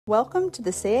Welcome to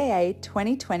the CAA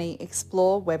 2020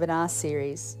 Explore webinar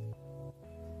series.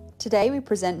 Today we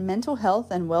present Mental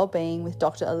Health and Wellbeing with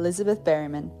Dr Elizabeth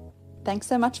Berryman. Thanks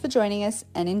so much for joining us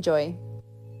and enjoy.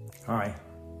 Hi,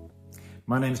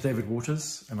 my name is David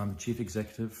Waters and I'm the Chief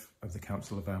Executive of the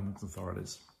Council of Ambulance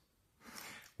Authorities.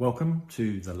 Welcome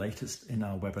to the latest in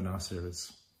our webinar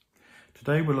series.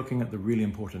 Today we're looking at the really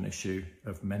important issue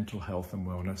of mental health and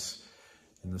wellness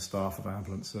in the staff of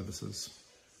ambulance services.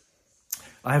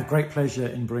 I have great pleasure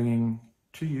in bringing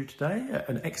to you today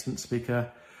an excellent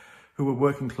speaker who we're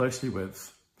working closely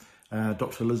with.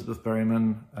 Dr Elizabeth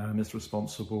Berryman is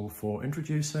responsible for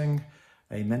introducing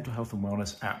a mental health and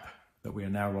wellness app that we are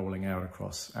now rolling out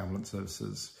across ambulance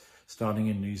services, starting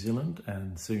in New Zealand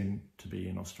and soon to be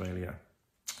in Australia.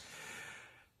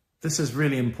 This is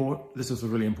really important. This is a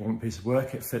really important piece of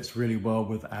work. It fits really well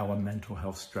with our mental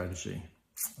health strategy.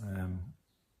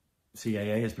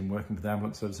 CAA has been working with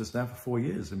ambulance services now for 4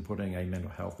 years in putting a mental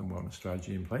health and wellness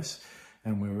strategy in place,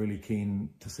 and we're really keen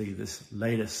to see this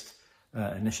latest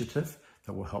initiative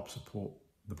that will help support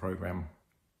the program.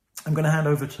 I'm going to hand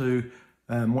over to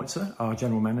Moitza, our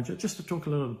General Manager, just to talk a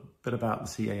little bit about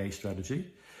the CAA strategy,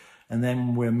 and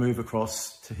then we'll move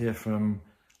across to hear from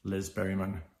Liz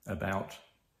Berryman about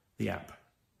the app.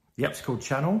 The app's called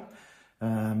Chnnl.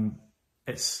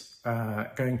 It's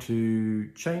going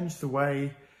to change the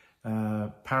way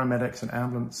paramedics and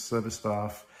ambulance service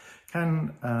staff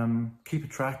can keep a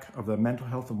track of their mental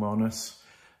health and wellness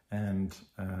and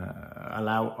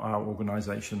allow our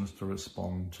organisations to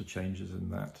respond to changes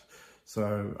in that.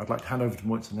 So I'd like to hand over to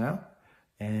Moitza now,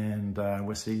 and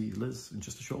we'll see Liz in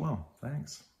just a short while.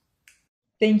 Thanks.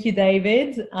 Thank you,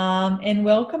 David, and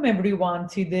welcome everyone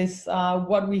to this,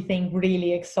 what we think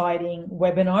really exciting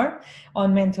webinar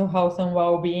on mental health and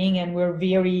well-being. And we're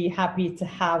very happy to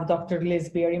have Dr. Liz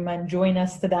Berryman join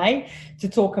us today to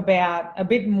talk about a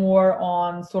bit more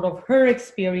on sort of her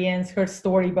experience, her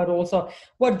story, but also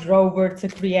what drove her to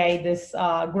create this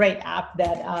great app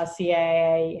that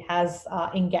CAA has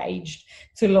engaged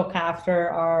to look after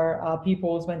our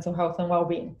people's mental health and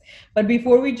well-being. But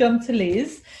before we jump to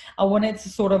Liz, I wanted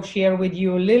to sort of share with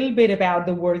you a little bit about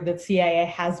the work that CAA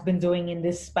has been doing in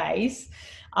this space.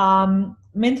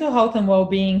 Mental health and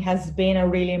well-being has been a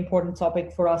really important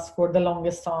topic for us for the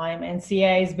longest time, and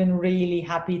CAA has been really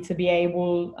happy to be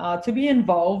able to be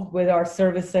involved with our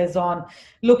services on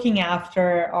looking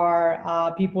after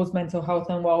our people's mental health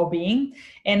and well-being,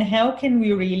 and how can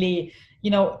we really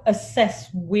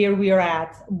assess where we are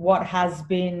at, what has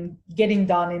been getting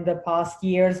done in the past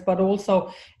years, but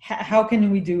also how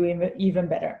can we do even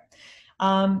better.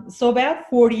 So about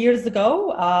 4 years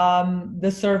ago, the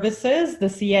services, the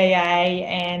CAA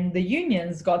and the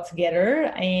unions got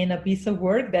together in a piece of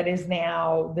work that is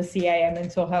now the CAA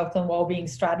Mental Health and Wellbeing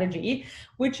Strategy,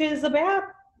 which is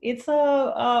it's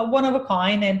a one of a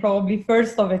kind and probably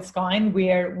first of its kind,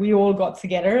 where we all got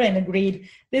together and agreed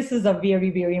this is a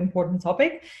very, very important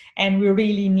topic and we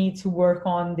really need to work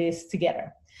on this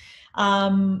together.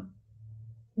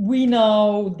 We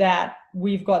know that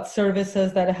we've got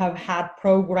services that have had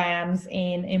programs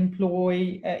in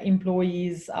employees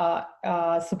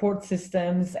support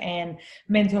systems and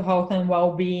mental health and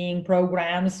well-being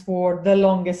programs for the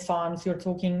longest times. You're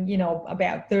talking,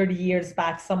 about 30 years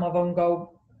back. Some of them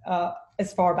go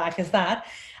as far back as that,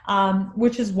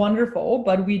 which is wonderful.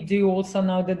 But we do also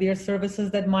know that there are services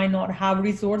that might not have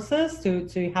resources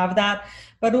to have that.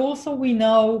 But also we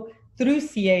know through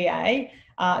CAA,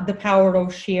 the power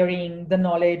of sharing the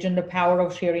knowledge and the power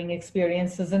of sharing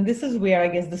experiences. And this is where I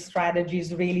guess the strategy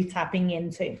is really tapping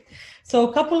into. So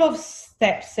a couple of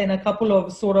steps and a couple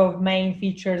of sort of main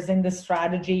features in the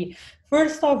strategy.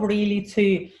 First off, really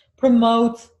to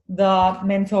promote the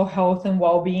mental health and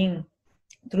well-being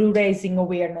through raising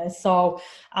awareness. So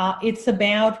it's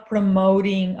about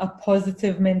promoting a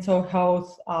positive mental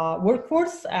health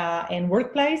workforce and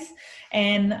workplace.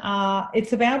 And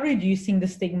it's about reducing the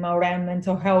stigma around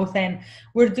mental health. And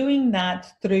we're doing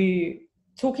that through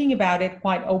talking about it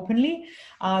quite openly,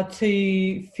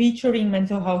 to featuring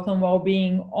mental health and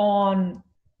well-being on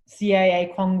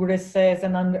CAA congresses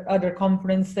and other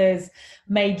conferences,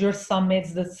 major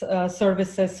summits that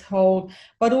services hold,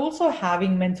 but also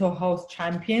having mental health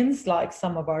champions like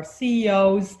some of our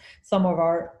CEOs, some of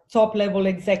our top level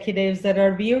executives that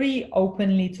are very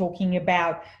openly talking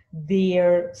about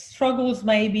their struggles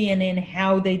maybe and in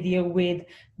how they deal with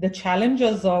the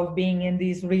challenges of being in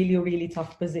these really, really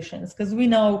tough positions. Because we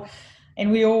know, and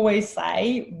we always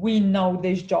say, we know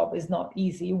this job is not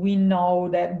easy. We know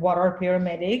that what our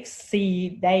paramedics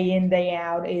see day in, day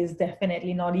out is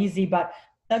definitely not easy, but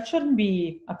that shouldn't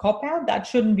be a cop-out. That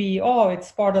shouldn't be, oh,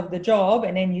 it's part of the job,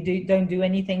 and then you don't do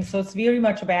anything. So it's very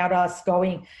much about us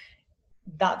going,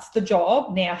 that's the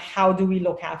job. Now, how do we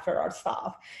look after our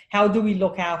staff? How do we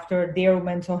look after their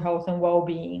mental health and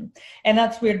well-being? And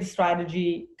that's where the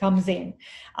strategy comes in.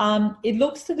 It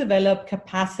looks to develop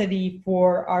capacity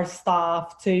for our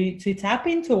staff to tap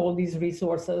into all these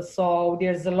resources. So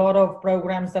there's a lot of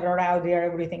programs that are out there,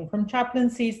 everything from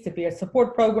chaplaincies to peer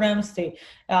support programs to,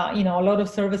 a lot of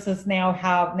services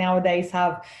nowadays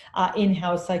have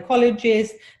in-house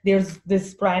psychologists. There's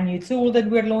this brand new tool that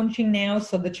we're launching now,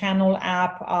 so the Chnnl app,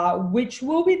 which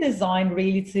will be designed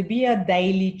really to be a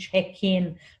daily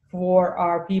check-in for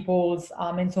our people's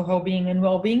mental health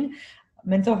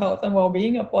and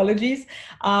well-being, apologies,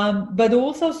 but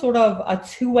also sort of a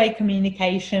two-way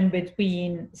communication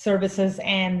between services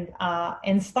and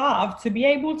staff to be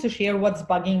able to share what's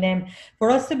bugging them,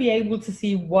 for us to be able to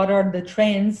see what are the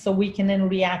trends so we can then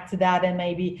react to that and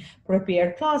maybe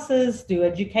prepare classes, do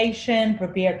education,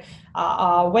 prepare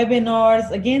webinars,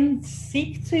 again,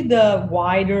 seek to the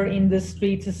wider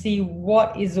industry to see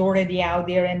what is already out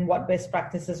there and what best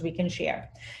practices we can share.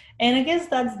 And I guess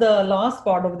that's the last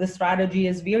part of the strategy,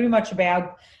 is very much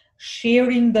about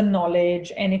sharing the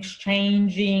knowledge and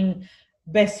exchanging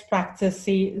best practices,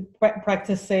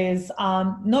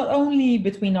 not only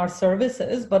between our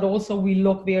services, but also we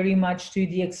look very much to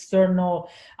the external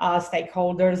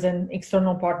stakeholders and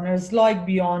external partners like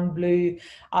Beyond Blue,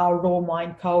 Raw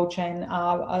Mind Coach, and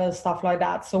other stuff like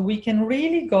that. So we can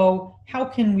really go, how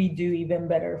can we do even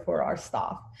better for our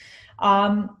staff?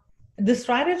 The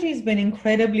strategy has been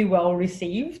incredibly well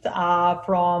received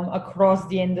from across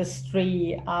the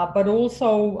industry, but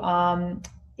also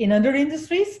in other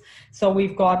industries. So we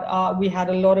had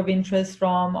a lot of interest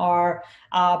from our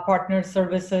partner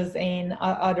services in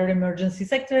other emergency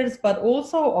sectors, but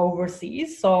also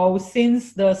overseas. So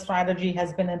since the strategy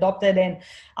has been adopted and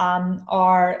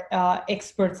our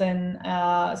experts and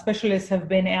specialists have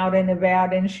been out and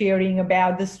about and sharing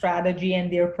about the strategy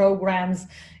and their programs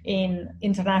in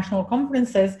international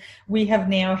conferences, we have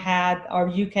now had our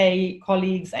UK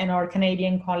colleagues and our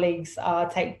Canadian colleagues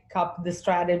take up the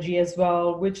strategy as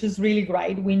well, which is really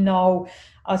great. We know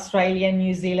Australia and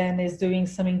New Zealand is doing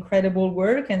some incredible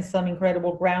work and some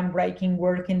incredible groundbreaking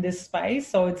work in this space.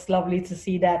 So it's lovely to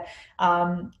see that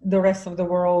the rest of the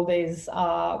world is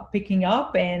picking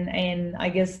up and I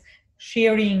guess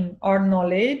sharing our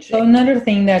knowledge. So another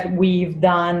thing that we've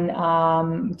done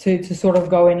to sort of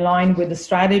go in line with the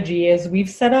strategy is we've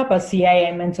set up a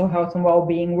CAA Mental Health and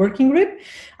Wellbeing Working Group,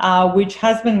 which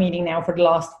has been meeting now for the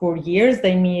last 4 years.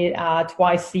 They meet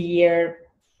twice a year,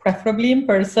 preferably in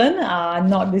person,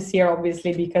 not this year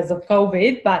obviously because of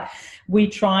COVID, but we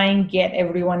try and get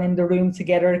everyone in the room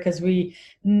together because we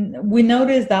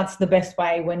notice that's the best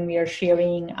way when we are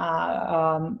sharing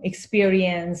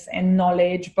experience and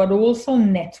knowledge, but also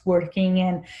networking.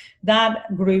 And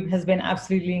that group has been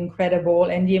absolutely incredible,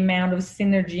 and the amount of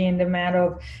synergy and the amount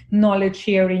of knowledge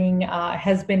sharing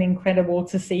has been incredible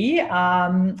to see.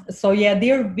 So yeah,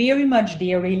 they're very much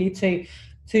there really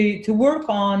to work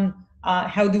on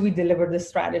how do we deliver the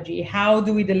strategy? How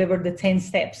do we deliver the 10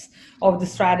 steps of the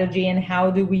strategy? And how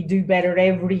do we do better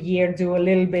every year, do a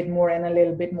little bit more and a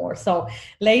little bit more? So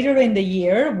later in the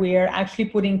year, we're actually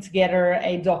putting together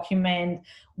a document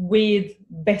with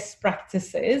best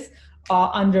practices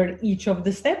under each of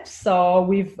the steps. So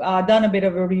we've done a bit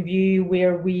of a review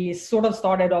where we sort of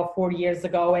started off 4 years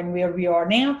ago and where we are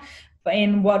now.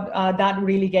 And what that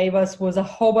really gave us was a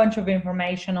whole bunch of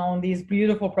information on these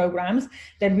beautiful programs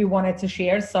that we wanted to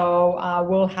share. So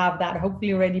we'll have that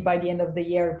hopefully ready by the end of the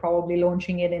year, probably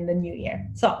launching it in the new year.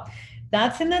 So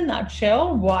that's in a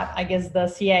nutshell what I guess the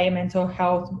CAA Mental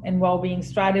Health and Wellbeing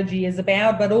Strategy is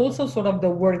about, but also sort of the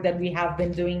work that we have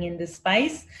been doing in this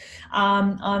space.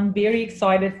 I'm very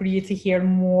excited for you to hear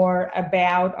more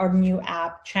about our new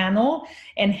app Chnnl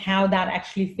and how that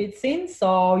actually fits in.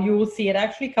 So you will see it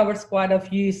actually covers quite a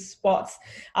few spots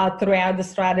throughout the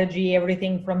strategy,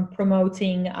 everything from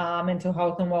promoting mental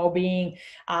health and well-being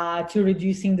to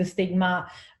reducing the stigma,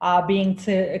 being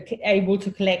able to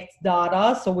collect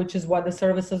data, so which is what the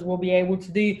services will be able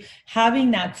to do, having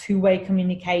that two-way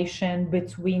communication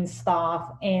between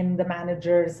staff and the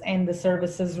managers and the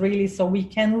services really, so we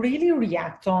can really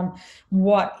react on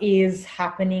what is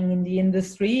happening in the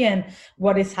industry and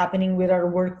what is happening with our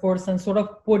workforce, and sort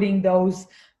of putting those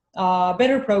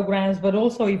better programs, but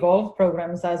also evolved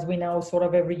programs. As we know, sort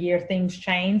of every year things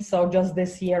change. So just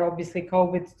this year, obviously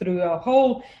COVID threw a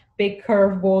whole big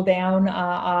curveball down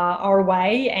our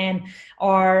way, and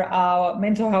our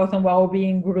mental health and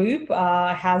well-being group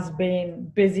has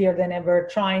been busier than ever,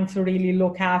 trying to really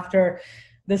look after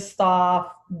the staff,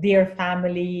 their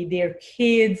family, their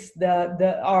kids,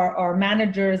 our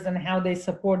managers, and how they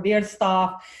support their staff.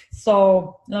 So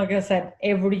like I said,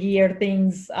 every year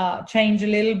things change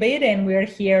a little bit, and we're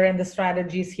here, and the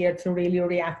strategy is here to really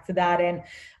react to that, and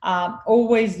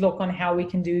always look on how we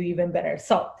can do even better.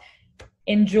 So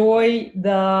enjoy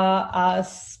the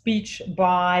speech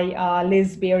by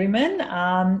Liz Berryman,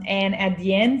 and at the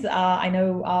end I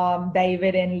know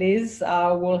David and Liz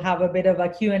will have a bit of a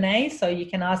Q&A, so you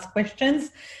can ask questions,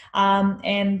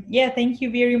 and yeah, thank you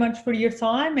very much for your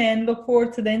time, and look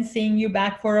forward to then seeing you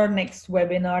back for our next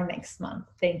webinar next month.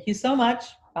 Thank you so much.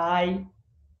 Bye.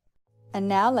 And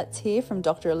now let's hear from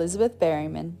Dr. Elizabeth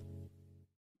Berryman.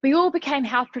 We all became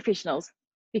health professionals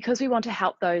because we want to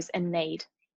help those in need.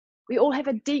 We all have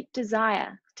a deep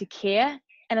desire to care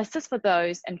and assist with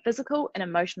those in physical and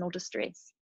emotional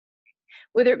distress.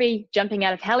 Whether it be jumping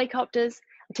out of helicopters,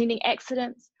 attending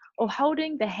accidents, or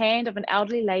holding the hand of an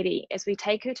elderly lady as we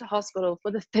take her to hospital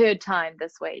for the 3rd time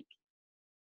this week.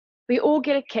 We all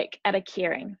get a kick out of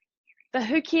caring, but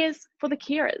who cares for the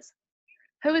carers?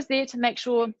 Who is there to make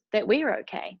sure that we're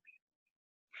okay?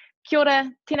 Kia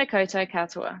ora, tēnā koutou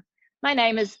katoa. My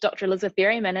name is Dr. Elizabeth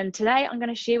Berryman, and today I'm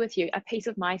going to share with you a piece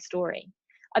of my story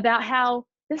about how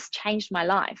this changed my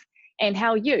life and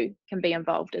how you can be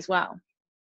involved as well.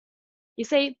 You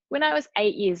see, when I was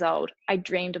 8 years old, I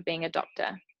dreamed of being a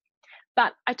doctor,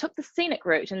 but I took the scenic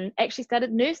route and actually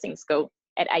started nursing school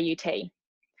at AUT.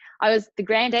 I was the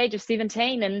grand age of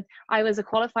 17, and I was a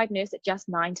qualified nurse at just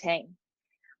 19.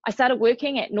 I started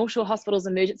working at North Shore Hospital's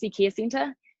Emergency Care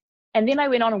Centre, and then I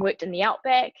went on and worked in the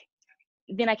Outback.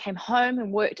 Then I came home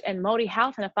and worked in Māori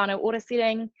health in a whānau ora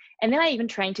setting, and then I even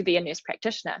trained to be a nurse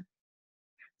practitioner.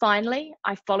 Finally,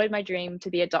 I followed my dream to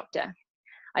be a doctor.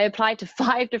 I applied to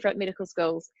 5 different medical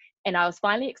schools, and I was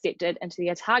finally accepted into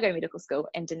the Otago Medical School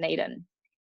in Dunedin.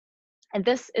 And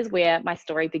this is where my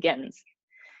story begins.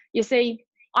 You see,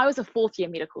 I was a 4th year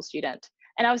medical student,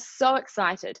 and I was so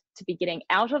excited to be getting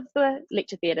out of the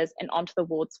lecture theatres and onto the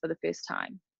wards for the first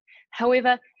time.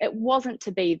 However, it wasn't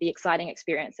to be the exciting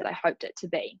experience that I hoped it to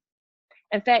be.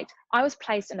 In fact, I was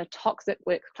placed in a toxic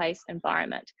workplace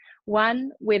environment,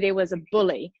 one where there was a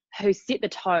bully who set the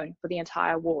tone for the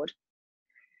entire ward.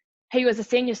 He was a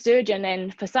senior surgeon,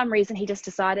 and for some reason he just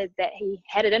decided that he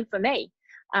had it in for me,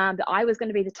 that I was going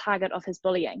to be the target of his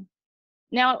bullying.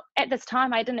 Now, at this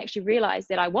time, I didn't actually realize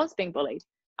that I was being bullied.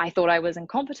 I thought I was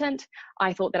incompetent,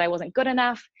 I thought that I wasn't good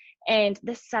enough, and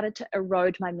this started to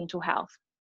erode my mental health.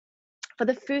 For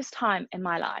the first time in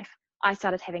my life, I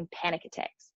started having panic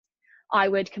attacks. I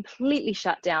would completely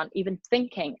shut down even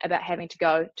thinking about having to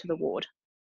go to the ward.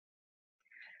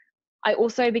 I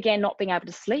also began not being able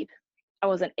to sleep. I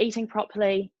wasn't eating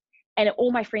properly, and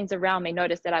all my friends around me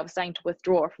noticed that I was starting to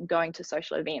withdraw from going to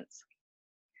social events.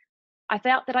 I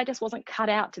felt that I just wasn't cut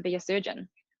out to be a surgeon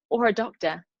or a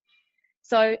doctor.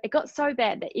 So it got so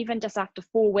bad that even just after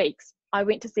 4 weeks, I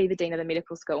went to see the dean of the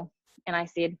medical school, and I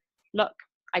said, look,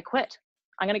 I quit.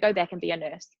 I'm going to go back and be a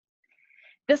nurse.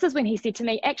 This is when he said to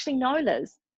me, actually, no,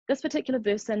 Liz, this particular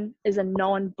person is a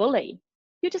known bully.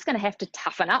 You're just going to have to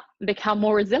toughen up and become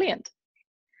more resilient.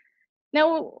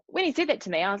 Now, when he said that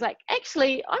to me, I was like,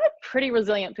 actually, I'm a pretty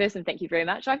resilient person, thank you very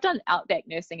much. I've done outback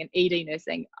nursing and ED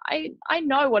nursing. I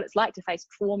know what it's like to face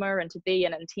trauma and to be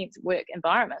in intense work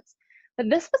environments. But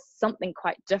this was something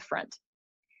quite different.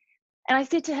 And I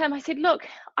said to him, I said, look,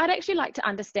 I'd actually like to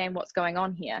understand what's going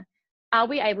on here. Are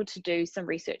we able to do some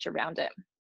research around it?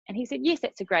 And he said, yes,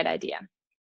 that's a great idea.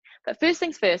 But first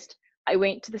things first, I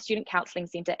went to the Student Counselling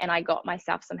Centre and I got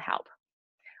myself some help.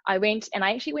 I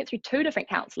actually went through 2 different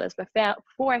counsellors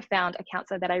before I found a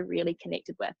counsellor that I really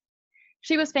connected with.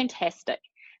 She was fantastic.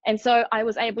 And so I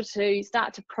was able to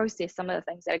start to process some of the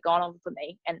things that had gone on for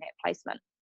me in that placement.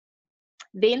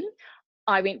 Then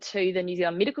I went to the New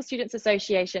Zealand Medical Students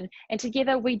Association, and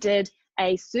together we did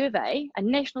a survey, a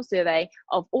national survey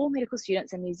of all medical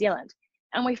students in New Zealand.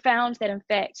 And we found that, in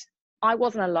fact, I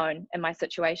wasn't alone in my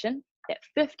situation, that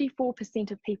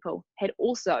 54% of people had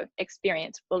also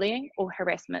experienced bullying or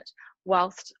harassment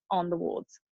whilst on the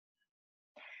wards.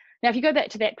 Now, if you go back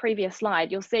to that previous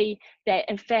slide, you'll see that,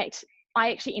 in fact,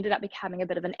 I actually ended up becoming a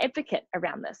bit of an advocate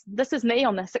around this. This is me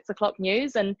on the 6 o'clock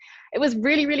news, and it was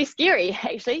really, really scary,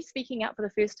 actually, speaking out for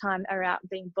the first time around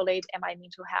being bullied and my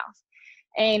mental health.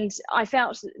 And I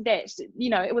felt that,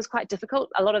 it was quite difficult.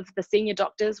 A lot of the senior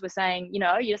doctors were saying, you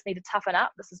just need to toughen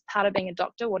up. This is part of being a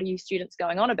doctor. What are you students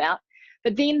going on about?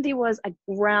 But then there was a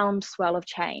groundswell of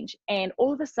change. And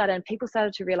all of a sudden, people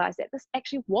started to realize that this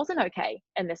actually wasn't okay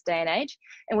in this day and age.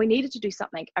 And we needed to do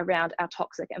something around our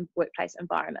toxic and workplace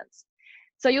environments.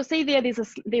 So you'll see there's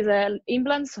a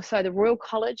emblem, so the Royal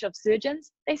College of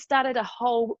Surgeons, they started a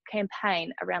whole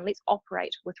campaign around let's operate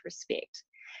with respect.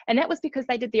 And that was because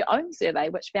they did their own survey,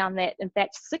 which found that in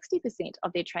fact 60%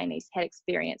 of their trainees had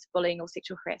experienced bullying or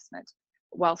sexual harassment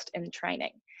whilst in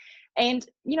training. And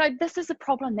this is a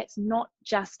problem that's not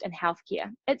just in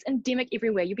healthcare, it's endemic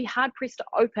everywhere. You'd be hard pressed to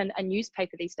open a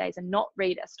newspaper these days and not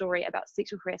read a story about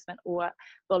sexual harassment or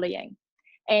bullying.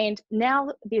 And now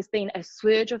there's been a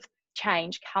surge of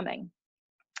change coming,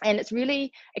 and it's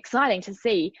really exciting to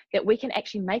see that we can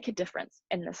actually make a difference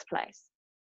in this place.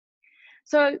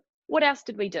 So what else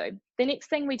did we do? The next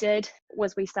thing we did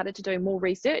was we started to do more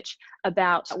research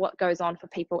about what goes on for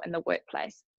people in the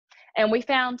workplace, and we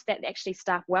found that actually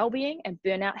staff well-being and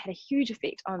burnout had a huge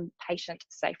effect on patient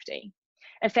safety.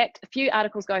 In fact, a few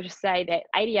articles go to say that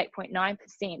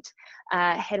 88.9%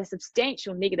 had a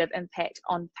substantial negative impact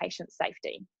on patient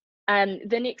safety.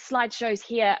 The next slide shows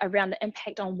here around the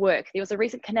impact on work. There was a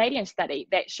recent Canadian study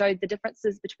that showed the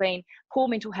differences between poor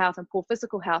mental health and poor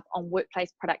physical health on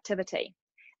workplace productivity.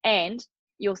 And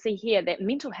you'll see here that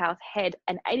mental health had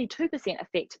an 82%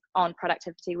 effect on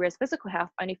productivity, whereas physical health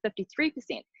only 53%.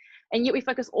 And yet we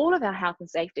focus all of our health and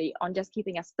safety on just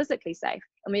keeping us physically safe,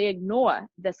 and we ignore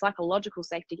the psychological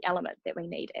safety element that we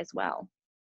need as well.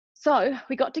 So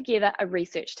we got together a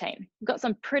research team. We've got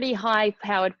some pretty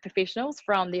high-powered professionals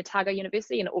from the Otago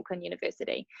University and Auckland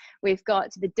University. We've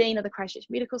got the Dean of the Christchurch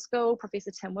Medical School,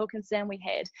 Professor Tim Wilkinson. We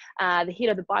had the head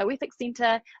of the Bioethics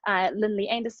Centre, Lindley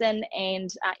Anderson, and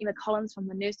Emma Collins from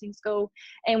the Nursing School.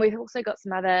 And we've also got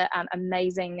some other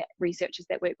amazing researchers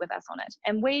that work with us on it.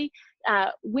 And we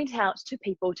went out to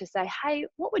people to say, hey,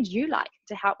 what would you like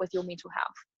to help with your mental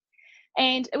health?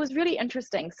 And it was really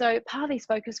interesting. So part of these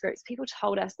focus groups, people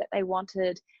told us that they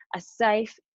wanted a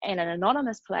safe and an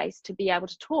anonymous place to be able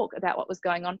to talk about what was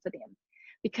going on for them.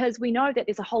 Because we know that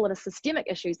there's a whole lot of systemic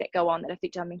issues that go on that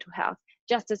affect our mental health,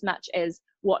 just as much as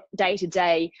what day to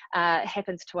day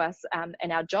happens to us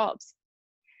in our jobs.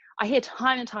 I hear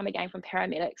time and time again from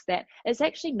paramedics that it's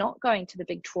actually not going to the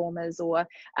big traumas or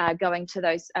going to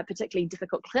those particularly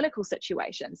difficult clinical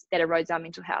situations that erodes our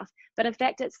mental health, but in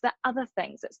fact it's the other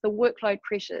things. It's the workload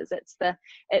pressures,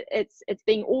 it's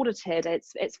being audited,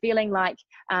 it's feeling like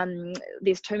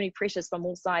there's too many pressures from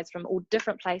all sides, from all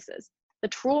different places. The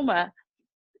trauma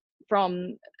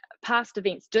from past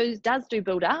events does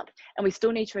build up, and we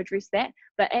still need to address that,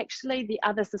 but actually the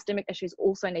other systemic issues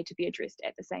also need to be addressed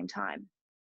at the same time.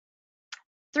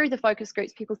 Through the focus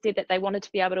groups, people said that they wanted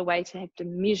to be able to have to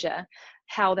measure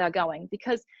how they're going,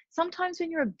 because sometimes when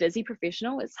you're a busy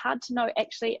professional, it's hard to know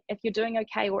actually if you're doing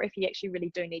okay or if you actually really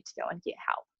do need to go and get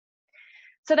help.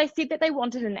 So they said that they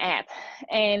wanted an app,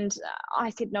 and I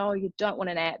said, no, you don't want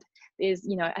an app. There's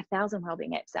 1,000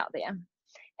 wellbeing apps out there.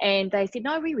 And they said,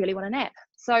 no, we really want an app.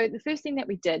 So the first thing that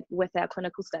we did with our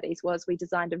clinical studies was we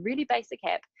designed a really basic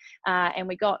app, and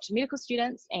we got medical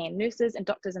students and nurses and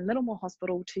doctors in Middlemore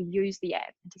Hospital to use the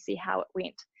app and to see how it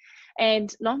went.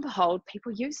 And lo and behold,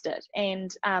 people used it.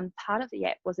 And part of the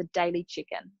app was a daily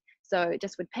check-in. So it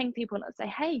just would ping people and it would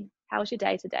say, hey, how was your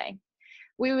day today?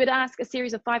 We would ask a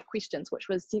series of 5 questions, which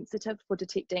was sensitive for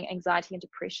detecting anxiety and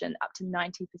depression up to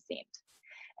 90%.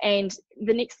 And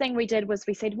the next thing we did was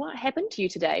we said, what happened to you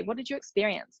today? What did you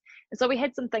experience? And so we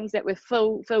had some things that were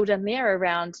filled in there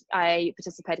around, I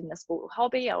participated in a sport or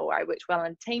hobby, or I worked well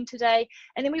in a team today.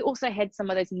 And then we also had some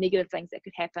of those negative things that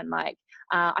could happen, like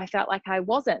I felt like I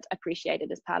wasn't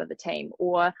appreciated as part of the team,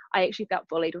 or I actually felt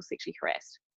bullied or sexually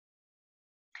harassed.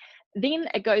 Then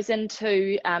it goes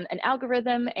into an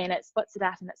algorithm, and it splits it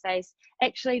out and it says,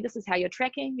 actually, this is how you're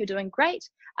tracking, you're doing great.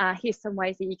 Here's some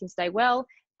ways that you can stay well.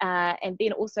 And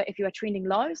then also if you are trending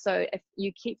low, so if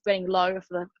you keep being low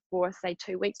for say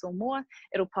 2 weeks or more,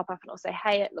 it'll pop up and it'll say,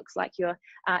 hey, it looks like you're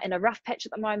in a rough patch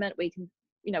at the moment. We can,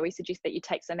 we suggest that you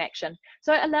take some action.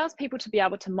 So it allows people to be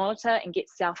able to monitor and get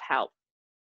self-help.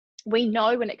 We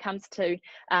know when it comes to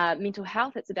mental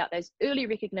health, it's about those early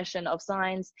recognition of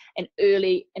signs and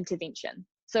early intervention.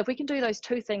 So if we can do those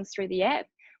 2 things through the app,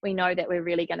 we know that we're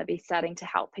really going to be starting to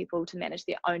help people to manage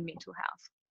their own mental health.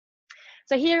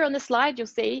 So here on the slide, you'll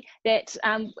see that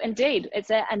indeed,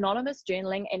 it's an anonymous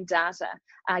journaling and data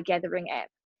gathering app.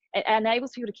 It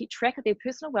enables people to keep track of their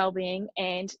personal well-being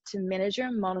and to manage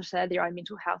and monitor their own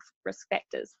mental health risk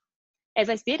factors. As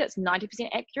I said, it's 90%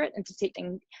 accurate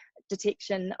in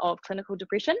detection of clinical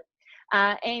depression.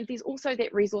 And there's also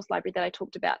that resource library that I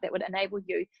talked about that would enable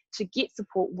you to get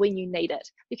support when you need it.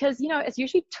 Because, you know, it's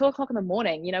usually 2 o'clock in the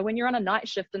morning, you know, when you're on a night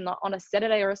shift and on a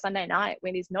Saturday or a Sunday night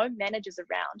when there's no managers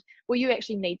around, where you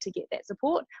actually need to get that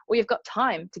support, or you've got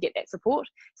time to get that support.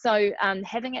 So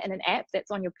having it in an app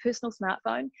that's on your personal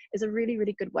smartphone is a really,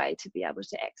 really good way to be able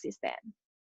to access that.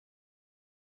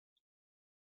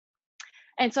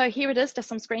 And so here it is, just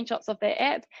some screenshots of that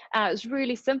app. It's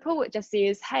really simple. It just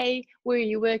says, hey, where are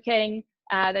you working?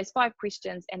 Those 5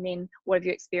 questions, and then what have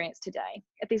you experienced today?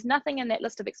 If there's nothing in that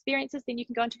list of experiences, then you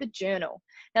can go into the journal.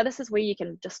 Now, this is where you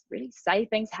can just really say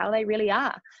things how they really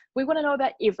are. We want to know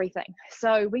about everything.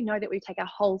 So we know that we take our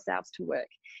whole selves to work.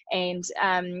 And,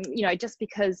 you know, just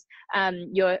because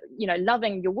you're, you know,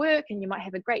 loving your work and you might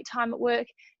have a great time at work,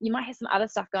 you might have some other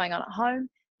stuff going on at home.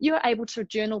 You're able to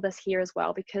journal this here as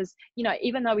well, because, you know,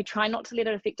 even though we try not to let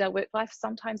it affect our work life,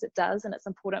 sometimes it does, and it's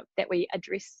important that we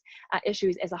address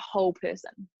issues as a whole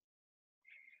person.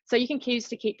 So you can choose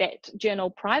to keep that journal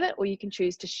private, or you can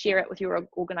choose to share it with your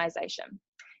organization.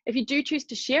 If you do choose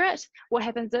to share it, what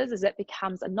happens is it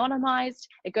becomes anonymized.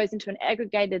 It goes into an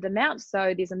aggregated amount,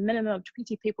 so there's a minimum of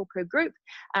 20 people per group,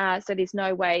 so there's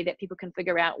no way that people can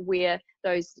figure out where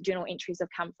those journal entries have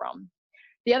come from.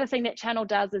 The other thing that Chnnl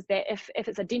does is that if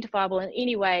it's identifiable in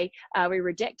any way, we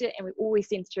reject it, and we always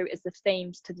send through as the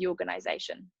themes to the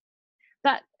organisation.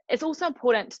 But it's also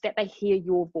important that they hear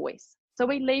your voice. So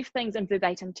we leave things in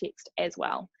verbatim text as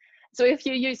well. So if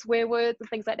you use swear words and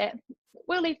things like that,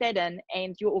 we'll leave that in,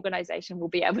 and your organisation will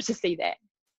be able to see that.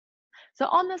 So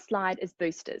on this slide is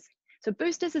Boosters. So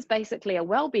Boosters is basically a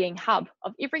wellbeing hub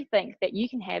of everything that you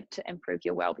can have to improve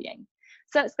your wellbeing.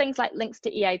 So it's things like links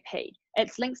to EAP.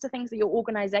 It's links to things that your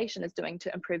organisation is doing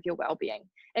to improve your wellbeing.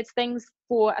 It's things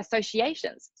for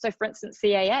associations. So for instance,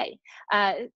 CAA,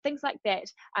 things like that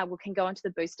can go into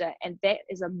the booster, and that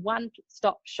is a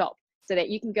one-stop shop so that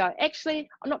you can go, actually,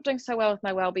 I'm not doing so well with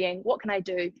my wellbeing. What can I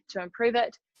do to improve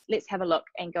it? Let's have a look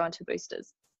and go into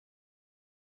boosters.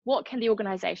 What can the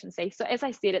organisation see? So as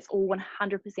I said, it's all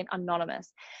 100%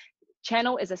 anonymous.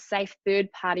 Chnnl is a safe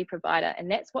third-party provider, and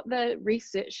that's what the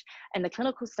research and the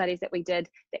clinical studies that we did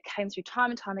that came through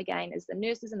time and time again is the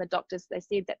nurses and the doctors, they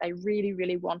said that they really,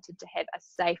 really wanted to have a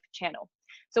safe channel.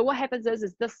 So what happens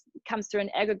is this comes through an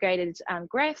aggregated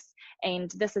graphs, and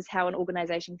this is how an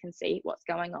organisation can see what's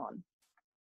going on.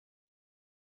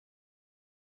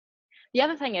 The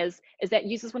other thing is that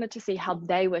users wanted to see how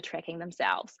they were tracking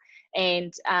themselves,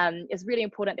 and it's really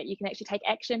important that you can actually take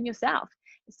action yourself.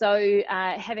 So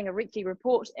having a weekly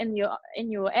report in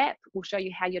your app will show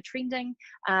you how you're trending,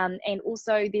 and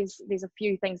also there's a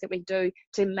few things that we do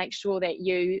to make sure that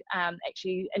you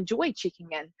actually enjoy checking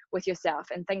in with yourself,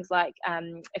 and things like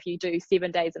if you do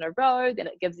 7 days in a row, then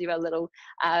it gives you a little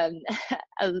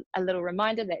a little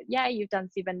reminder that yeah, you've done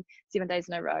seven days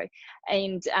in a row.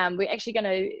 And we're actually going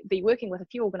to be working with a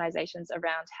few organizations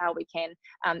around how we can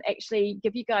actually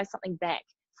give you guys something back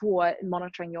for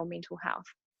monitoring your mental health.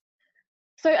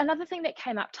 So another thing that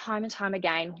came up time and time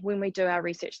again when we do our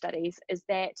research studies is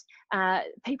that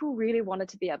people really wanted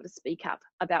to be able to speak up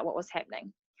about what was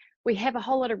happening. We have a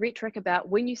whole lot of rhetoric about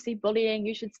when you see bullying,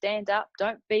 you should stand up,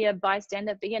 don't be a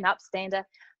bystander, be an upstander.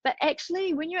 But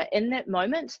actually, when you're in that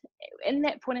moment, in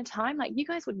that point in time, like you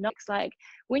guys would know, like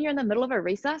when you're in the middle of a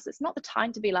recess, it's not the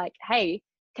time to be like, hey,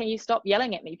 can you stop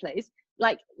yelling at me, please?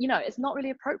 Like, you know, it's not really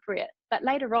appropriate. But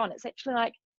later on, it's actually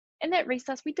like, in that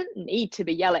recess, we didn't need to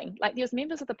be yelling. Like there was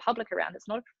members of the public around. It's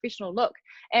not a professional look,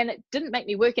 and it didn't make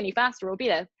me work any faster or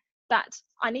better, but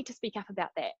I need to speak up about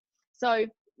that. So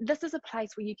this is a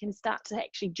place where you can start to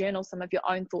actually journal some of your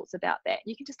own thoughts about that.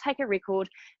 You can just take a record,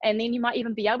 and then you might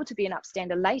even be able to be an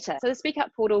upstander later. So the Speak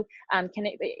Up portal can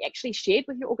be actually shared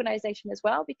with your organisation as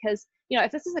well, because, you know,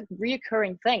 if this is a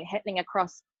reoccurring thing happening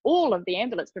across all of the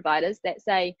ambulance providers that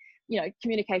say, you know,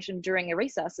 communication during a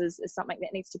recess is something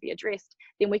that needs to be addressed,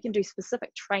 then we can do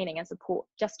specific training and support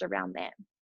just around that.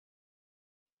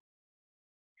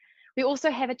 We also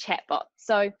have a chatbot.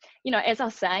 So, you know, as I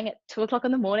was saying, at 2 o'clock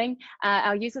in the morning,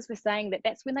 our users were saying that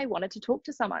that's when they wanted to talk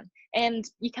to someone. And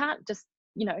you can't just,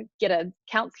 you know, get a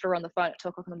counsellor on the phone at 2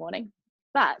 o'clock in the morning.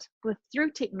 But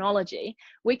through technology,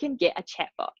 we can get a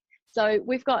chatbot. So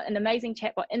we've got an amazing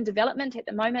chatbot in development at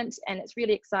the moment, and it's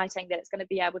really exciting that it's going to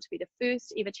be able to be the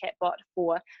first ever chatbot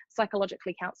for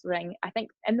psychologically counselling, I think,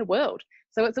 in the world.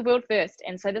 So it's a world first.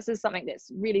 And so this is something that's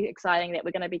really exciting that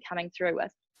we're going to be coming through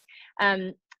with.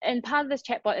 And part of this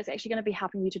chatbot is actually going to be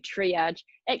helping you to triage,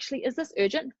 actually, is this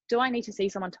urgent? Do I need to see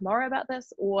someone tomorrow about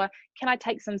this? Or can I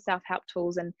take some self-help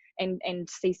tools and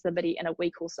see somebody in a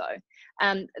week or so?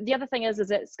 The other thing is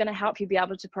it's going to help you be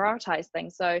able to prioritize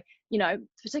things. So, you know,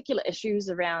 particular issues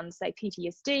around, say,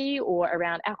 PTSD or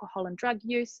around alcohol and drug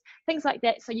use, things like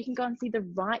that. So you can go and see the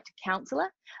right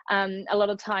counselor. A lot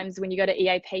of times when you go to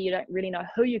EAP, you don't really know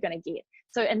who you're going to get.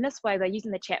 So in this way, by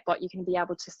using the chatbot, you can be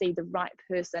able to see the right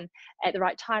person at the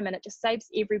right time, and it just saves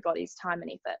everybody's time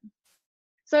and effort.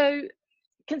 So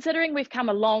considering we've come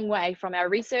a long way from our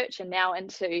research and now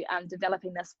into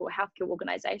developing this for healthcare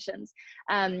organisations,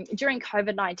 during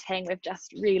COVID-19, we've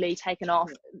just really taken off.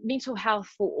 Mental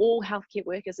health for all healthcare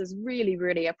workers is really,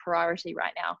 really a priority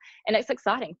right now. And it's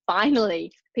exciting.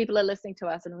 Finally, people are listening to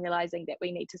us and realising that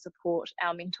we need to support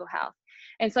our mental health.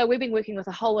 And so we've been working with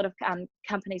a whole lot of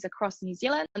companies across New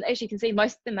Zealand. And as you can see,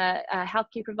 most of them are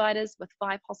healthcare providers with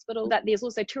 5 hospitals. But there's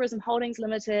also Tourism Holdings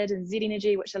Limited and Z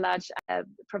Energy, which are large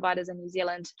providers in New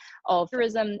Zealand of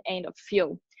tourism and of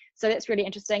fuel. So that's really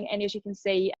interesting. And as you can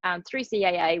see, through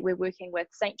CAA, we're working with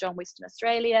St John Western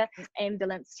Australia,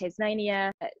 Ambulance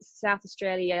Tasmania, South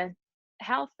Australia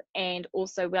Health, and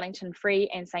also Wellington Free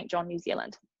and St John New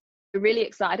Zealand. We're really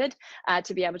excited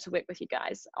to be able to work with you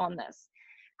guys on this.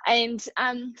 And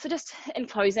so just in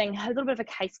closing, a little bit of a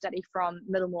case study from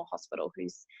Middlemore Hospital,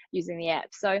 who's using the app.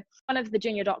 So one of the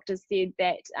junior doctors said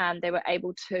that they were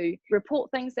able to report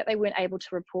things that they weren't able to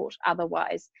report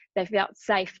otherwise. They felt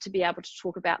safe to be able to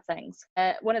talk about things.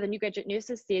 One of the new graduate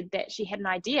nurses said that she had an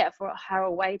idea for how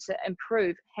a way to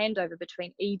improve handover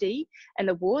between ED and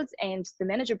the wards, and the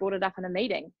manager brought it up in a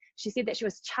meeting. She said that she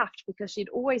was chuffed because she'd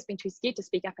always been too scared to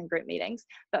speak up in group meetings,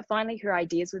 but finally her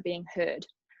ideas were being heard.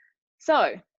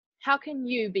 So how can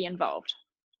you be involved?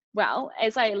 Well,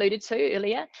 as I alluded to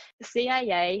earlier, the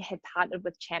CAA had partnered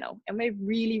with Chnnl, and we're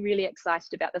really, really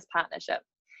excited about this partnership.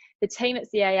 The team at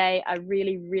CAA are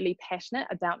really, really passionate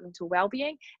about mental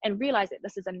wellbeing and realise that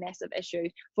this is a massive issue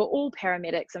for all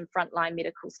paramedics and frontline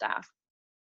medical staff.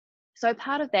 So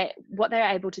part of that, what they're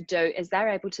able to do is they're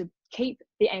able to keep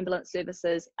the ambulance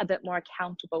services a bit more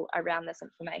accountable around this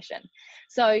information.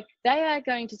 So they are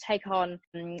going to take on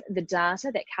the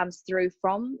data that comes through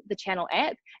from the Chnnl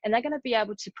app, and they're going to be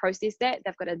able to process that.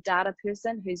 They've got a data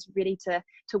person who's ready to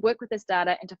work with this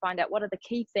data and to find out what are the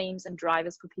key themes and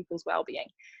drivers for people's wellbeing.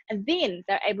 And then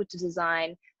they're able to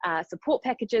design support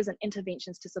packages and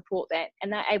interventions to support that.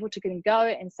 And they're able to go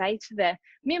and say to the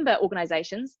member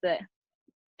organisations, the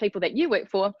people that you work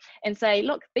for, and say,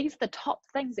 look, these are the top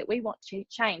things that we want to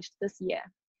change this year,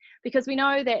 because we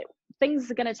know that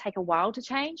things are going to take a while to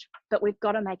change, but we've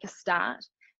got to make a start.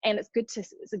 And it's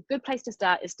a good place to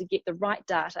start is to get the right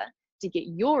data, to get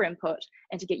your input,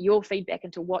 and to get your feedback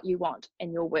into what you want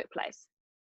in your workplace.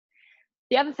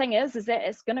 The other thing is that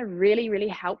it's going to really, really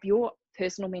help your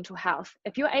personal mental health.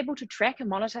 If you're able to track and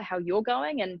monitor how you're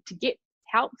going and to get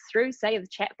help through, say, the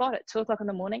chatbot at 2 o'clock in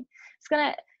the morning, it's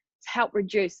going to help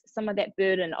reduce some of that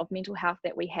burden of mental health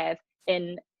that we have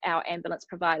in our ambulance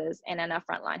providers and in our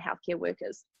frontline healthcare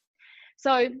workers.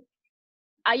 So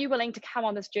are you willing to come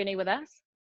on this journey with us?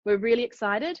 We're really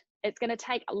excited. It's going to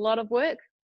take a lot of work,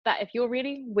 but if you're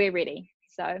ready, we're ready.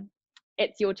 So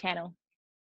it's your channel.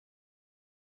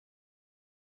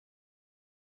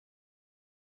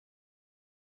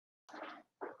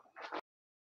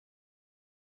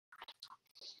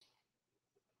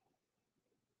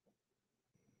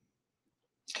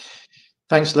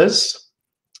 Thanks, Liz.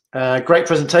 Great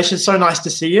presentation. So nice to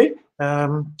see you.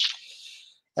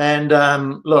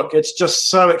 Look, it's just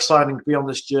so exciting to be on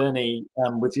this journey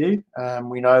with you.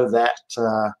 We know that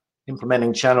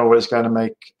implementing Chnnl is going to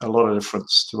make a lot of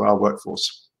difference to our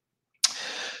workforce.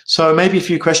 So maybe a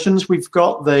few questions. We've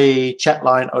got the chat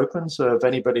line open, so if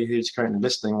anybody who's currently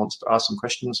listening wants to ask some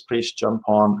questions, please jump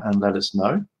on and let us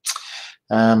know.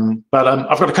 I've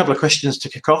got a couple of questions to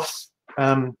kick off,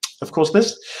 of course,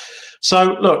 Liz.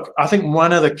 So look, I think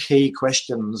one of the key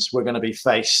questions we're going to be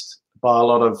faced by a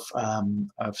lot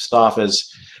of staff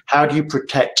is, how do you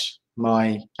protect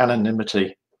my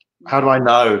anonymity? How do I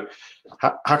know?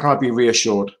 How can I be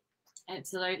reassured?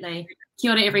 Absolutely.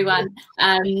 Kia ora, everyone.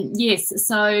 Yes,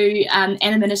 so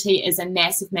anonymity is a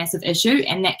massive, massive issue,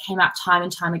 and that came up time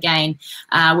and time again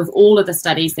with all of the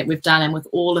studies that we've done and with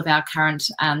all of our current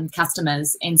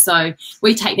customers. And so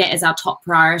we take that as our top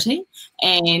priority,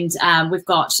 and we've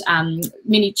got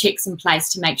many checks in place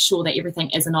to make sure that everything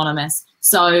is anonymous.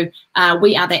 So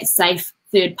we are that safe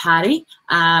third party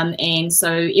And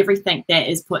so everything that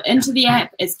is put into the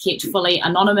app is kept fully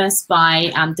anonymous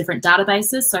by different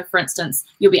databases. So for instance,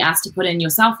 you'll be asked to put in your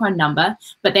cell phone number,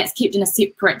 but that's kept in a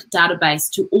separate database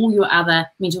to all your other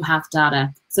mental health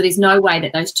data. So there's no way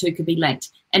that those two could be linked.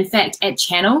 In fact, at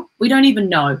Chnnl, we don't even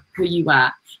know who you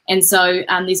are. And so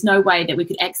there's no way that we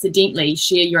could accidentally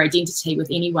share your identity with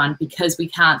anyone, because we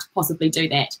can't possibly do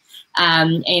that.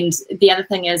 And the other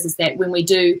thing is that when we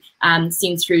do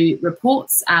send through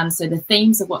reports, so the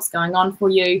themes of what's going on for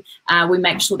you, we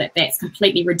make sure that that's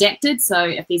completely redacted. So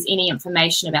if there's any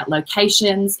information about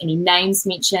locations, any names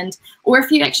mentioned, or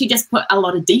if you actually just put a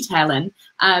lot of detail in,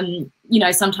 you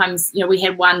know, sometimes, you know, we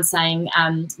had one saying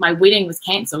my wedding was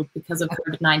cancelled because of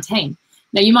COVID-19.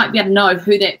 Now, you might be able to know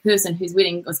who that person whose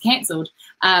wedding was cancelled.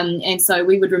 And so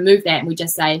we would remove that and we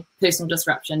just say personal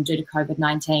disruption due to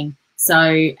COVID-19. So,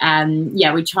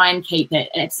 yeah, we try and keep it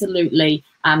absolutely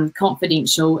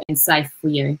confidential and safe for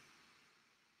you.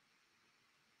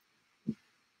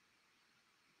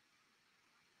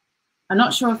 I'm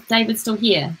not sure if David's still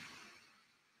here.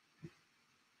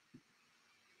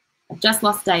 I've just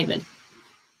lost David.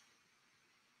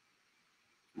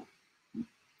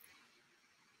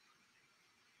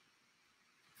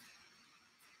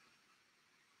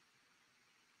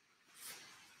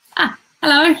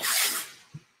 Hello.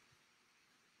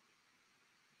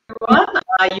 Everyone,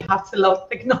 you have to love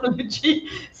technology.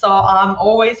 So I'm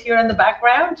always here in the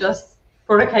background, just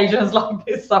for occasions like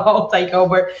this, so I'll take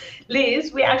over.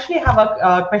 Liz, we actually have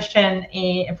a question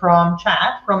from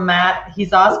chat, from Matt.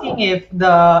 He's asking if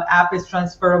the app is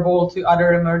transferable to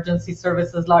other emergency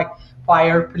services like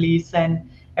fire, police, and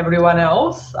everyone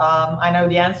else. I know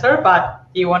the answer, but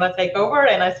you want to take over?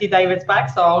 And I see David's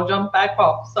back, so I'll jump back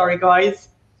up. Sorry, guys.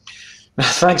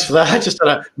 Thanks for that. Just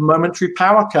had a momentary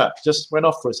power cut. Just went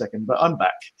off for a second, but I'm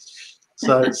back.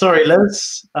 So sorry,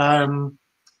 Liz. No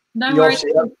worries.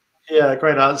 Yeah,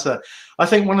 great answer. I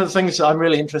think one of the things that I'm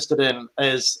really interested in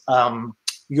is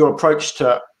your approach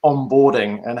to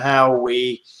onboarding and how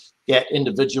we get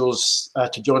individuals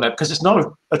to join it, because it's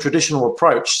not a traditional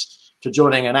approach to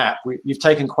joining an app. You've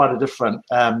taken quite a different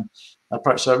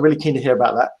approach, so I'm really keen to hear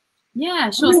about that. Yeah,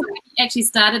 sure. So we actually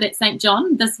started at St.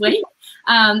 John this week.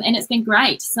 And it's been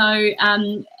great. So,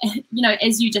 you know,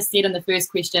 as you just said in the first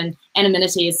question,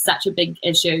 anonymity is such a big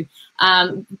issue.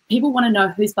 People want to know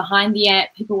who's behind the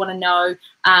app. People want to know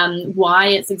why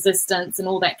its existence and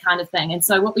all that kind of thing. And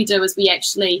so what we do is we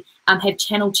actually have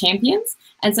Chnnl champions.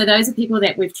 And so those are people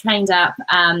that we've trained up,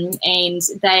 and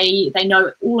they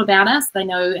know all about us. They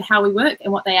know how we work,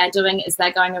 and what they are doing is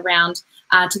they're going around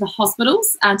to the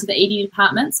hospitals, to the ED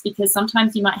departments, because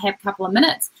sometimes you might have a couple of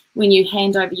minutes when you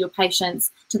hand over your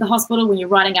patients to the hospital, when you're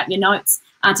writing up your notes,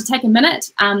 to take a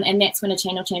minute, and that's when a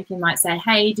Chnnl champion might say,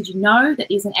 hey, did you know that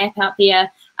there's an app out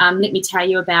there? Let me tell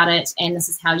you about it, and this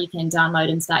is how you can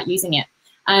download and start using it.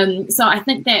 So I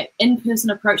think that in-person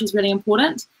approach is really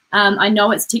important. I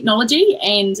know it's technology,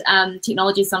 and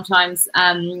technology sometimes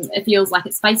it feels like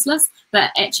it's faceless,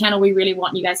 but at Chnnl we really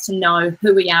want you guys to know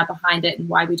who we are behind it and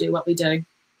why we do what we do.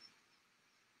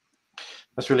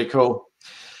 That's really cool.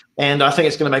 And I think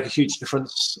it's going to make a huge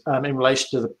difference in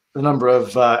relation to the number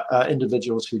of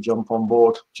individuals who jump on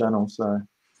board Chnnl. So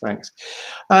thanks.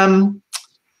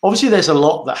 Obviously, there's a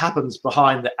lot that happens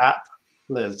behind the app,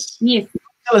 Liz. Yes.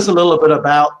 Tell us a little bit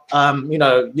about, you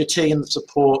know, your team,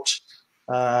 support,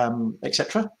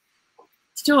 etc.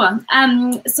 Sure.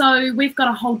 So we've got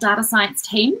a whole data science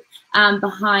team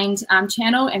behind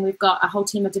Chnnl, and we've got a whole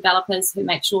team of developers who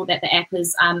make sure that the app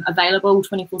is available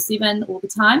 24/7 all the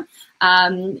time.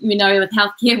 You know, with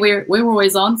healthcare, we're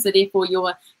always on, so therefore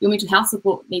your mental health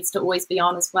support needs to always be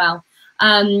on as well.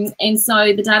 And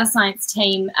so the data science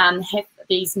team have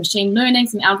these machine learning,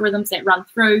 some algorithms that run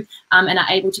through and are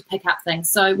able to pick up things.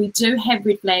 So we do have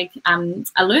red flag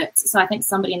alerts. So I think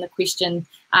somebody in the question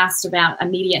asked about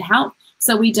immediate help.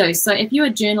 So we do. So if you are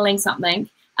journaling something,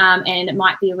 and it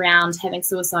might be around having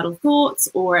suicidal thoughts,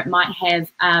 or it might have,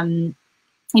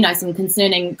 you know, some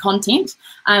concerning content,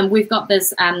 we've got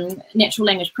this natural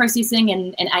language processing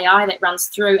and AI that runs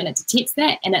through, and it detects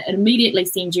that, and it immediately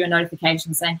sends you a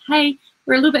notification saying, hey,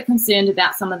 we're a little bit concerned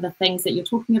about some of the things that you're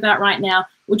talking about right now.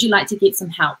 Would you like to get some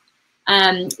help?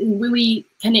 When we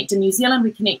connect in New Zealand,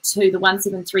 we connect to the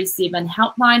 1737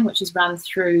 helpline, which is run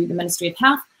through the Ministry of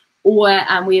Health, or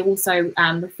we also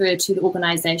refer to the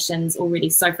organisations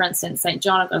already. So for instance, St.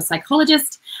 John, I've got a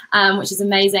psychologist, which is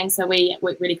amazing. So we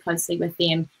work really closely with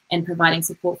them in providing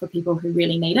support for people who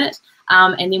really need it.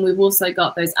 And then we've also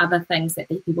got those other things that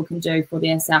people can do for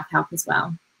their self-help as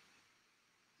well.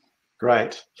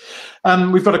 Great.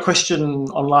 We've got a question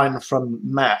online from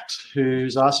Matt,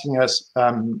 who's asking us,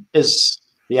 is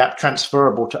the app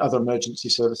transferable to other emergency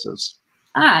services?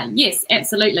 Yes,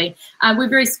 absolutely. We're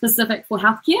very specific for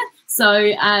healthcare. So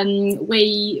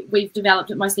we've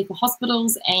developed it mostly for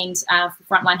hospitals and for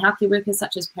frontline healthcare workers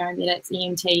such as paramedics,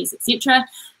 EMTs, etc.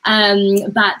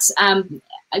 But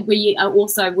we are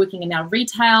also working in our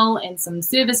retail and some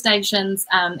service stations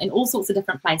and all sorts of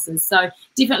different places. So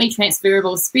definitely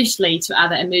transferable, especially to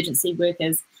other emergency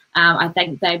workers. I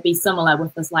think they'd be similar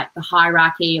with this, like the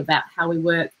hierarchy about how we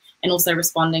work and also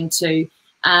responding to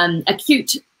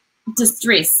acute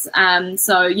distress.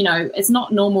 So, you know, it's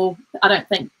not normal. I don't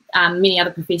think many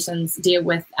other professions deal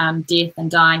with death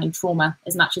and dying and trauma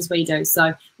as much as we do.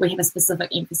 So we have a specific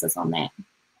emphasis on that.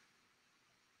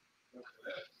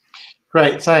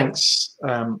 Great, thanks,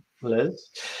 Liz.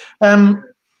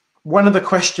 One of the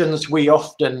questions we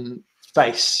often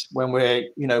face when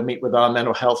we, meet with our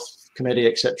mental health committee,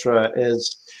 etc.,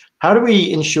 is how do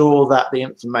we ensure that the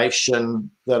information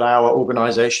that our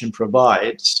organisation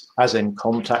provides, as in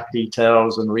contact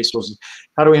details and resources,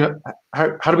 how do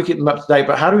we keep them up to date?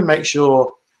 But how do we make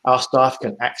sure our staff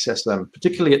can access them,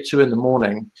 particularly at 2 in the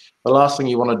morning? The last thing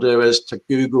you want to do is to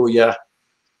Google your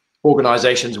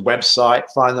organisation's website,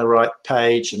 find the right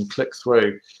page, and click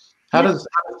through. How does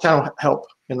Chnnl help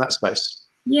in that space?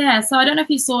 Yeah, so I don't know if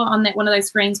you saw on that one of those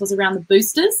screens was around the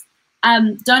boosters.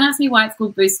 Don't ask me why it's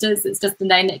called boosters. It's just the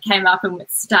name that came up and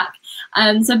it's stuck.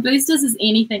 So boosters is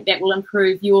anything that will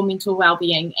improve your mental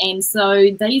well-being. And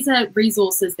so these are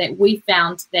resources that we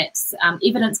found that's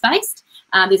evidence-based.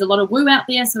 There's a lot of woo out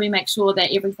there, so we make sure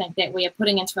that everything that we are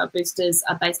putting into our boosters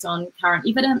are based on current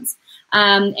evidence.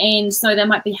 And so there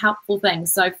might be helpful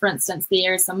things. So for instance,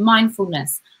 there is some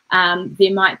mindfulness.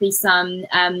 There might be some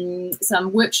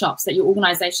workshops that your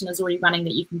organisation is already running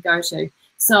that you can go to.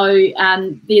 So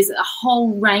there's a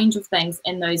whole range of things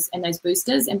in those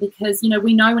boosters, and because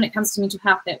we know when it comes to mental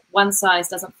health that one size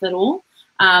doesn't fit all.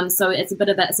 So it's a bit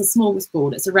of it's a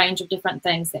smorgasbord. It's a range of different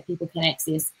things that people can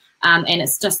access, and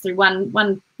it's just through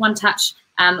one touch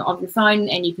of your phone,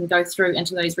 and you can go through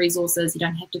into those resources. You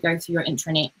don't have to go through your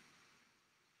intranet.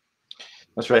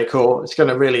 That's very cool. It's going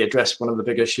to really address one of the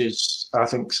big issues I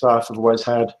think staff have always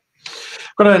had.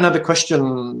 Got another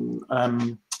question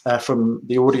from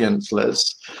the audience,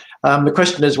 Liz. The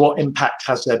question is, what impact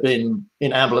has there been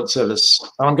in ambulance service?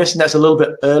 I'm guessing that's a little bit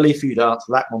early for you to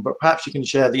answer that one, but perhaps you can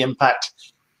share the impact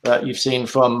that you've seen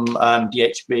from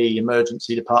DHB,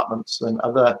 emergency departments, and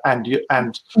other.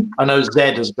 And I know Z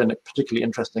has been particularly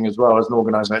interesting as well as an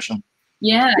organisation.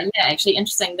 Yeah, actually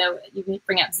interesting. Though you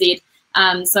bring up Z.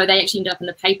 So they actually ended up in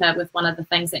the paper with one of the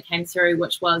things that came through,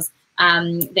 which was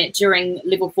that during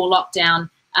level 4 lockdown,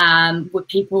 where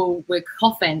people were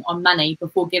coughing on money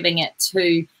before giving it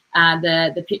to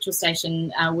the petrol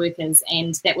station workers,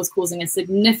 and that was causing a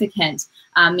significant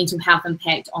mental health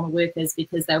impact on workers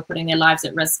because they were putting their lives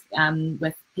at risk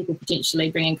with people potentially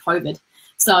bringing COVID.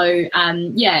 So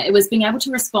it was being able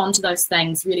to respond to those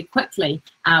things really quickly,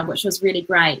 which was really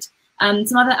great.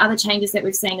 Some other changes that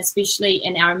we've seen, especially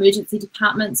in our emergency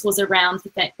departments, was around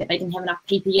the fact that they didn't have enough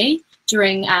PPE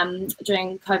during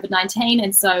COVID-19,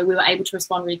 and so we were able to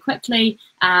respond really quickly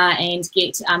and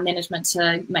get management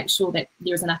to make sure that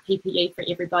there was enough PPE for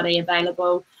everybody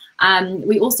available.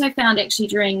 We also found actually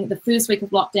during the first week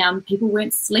of lockdown, people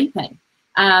weren't sleeping.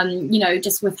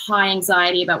 Just with high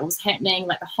anxiety about what was happening,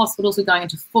 like the hospitals were going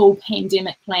into full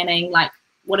pandemic planning, like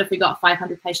what if we got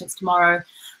 500 patients tomorrow?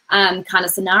 Kind of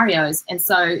scenarios, and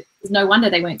so there's no wonder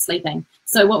they weren't sleeping.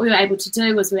 So what we were able to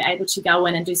do was we were able to go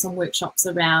in and do some workshops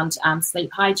around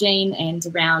sleep hygiene and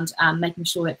around making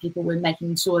sure that people were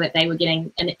making sure that they were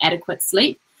getting an adequate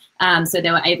sleep, so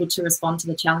they were able to respond to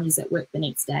the challenges at work the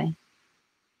next day.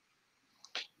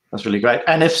 That's really great.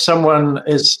 And if someone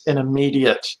is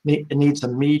needs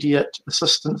immediate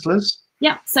assistance, Liz?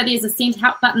 Yeah, so there's a send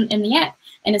help button in the app,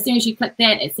 and as soon as you click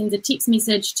that, it sends a text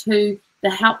message to the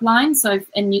helpline. So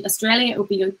in Australia, it will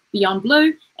be Beyond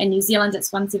Blue. In New Zealand,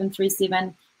 it's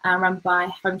 1737, run by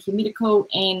Home Care Medical,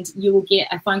 and you will get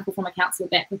a phone call from a counsellor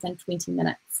back within 20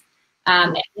 minutes.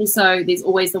 And also, there's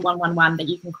always the 111 that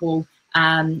you can call,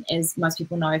 as most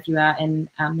people know, if you are in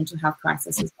mental health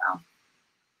crisis as well.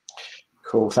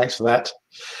 Cool, thanks for that.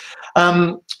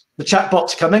 The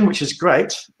chatbot's coming, which is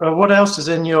great. What else is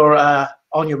in your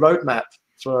on your roadmap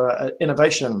for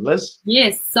innovation, Liz?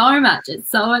 Yes, so much. It's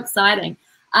so exciting.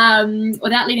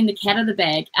 Without letting the cat out of the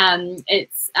bag,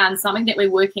 it's something that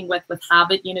we're working with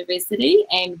Harvard University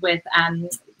and with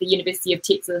the University of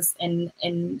Texas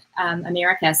in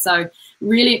America. So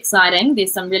really exciting.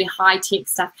 There's some really high-tech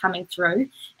stuff coming through,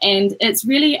 and it's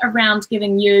really around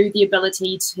giving you the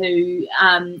ability to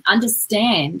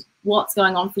understand what's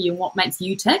going on for you and what makes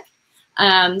you tick.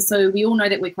 So we all know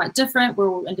that we're quite different. We're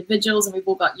all individuals and we've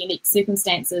all got unique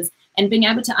circumstances, and being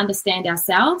able to understand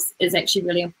ourselves is actually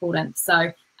really important.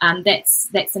 So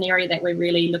that's an area that we're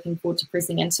really looking forward to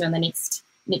pressing into in the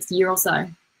next year or so.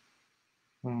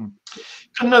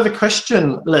 Another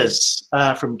question, Liz,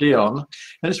 from Dion,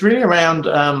 and it's really around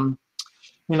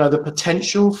the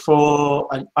potential for,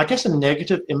 I guess, a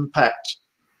negative impact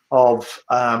of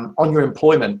on your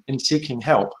employment in seeking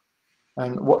help,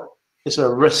 and what is a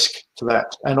risk to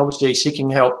that. And obviously, seeking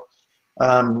help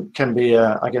can be,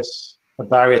 I guess, a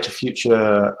barrier to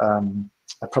future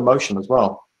promotion as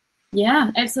well.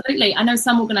 Yeah, absolutely. I know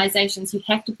some organisations, you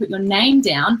have to put your name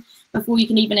down before you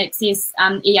can even access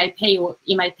EAP or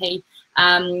MAP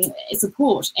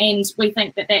support, and we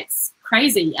think that that's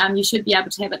crazy. You should be able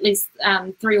to have at least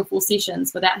 3 or 4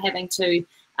 sessions without having to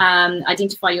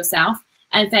identify yourself.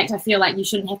 And in fact, I feel like you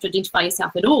shouldn't have to identify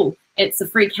yourself at all. It's a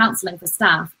free counselling for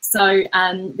staff. So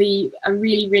we are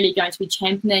really, really going to be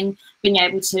championing being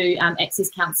able to access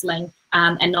counselling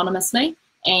anonymously,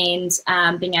 and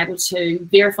being able to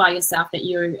verify yourself that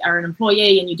you are an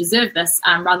employee and you deserve this,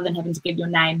 rather than having to give your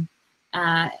name,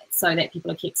 so that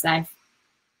people are kept safe.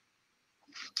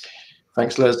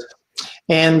 Thanks, Liz.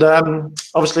 And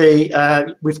obviously,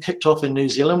 we've kicked off in New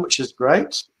Zealand, which is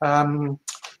great.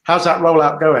 How's that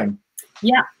rollout going?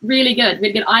 Yeah, really good.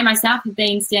 Really good. I myself have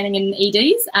been standing in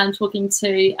EDs and talking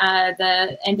to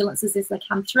the ambulances as they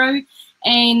come through.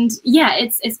 And yeah,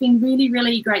 it's been really,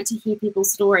 really great to hear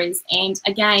people's stories. And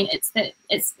again,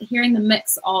 it's hearing the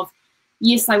mix of,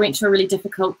 yes, I went through a really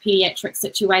difficult pediatric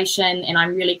situation and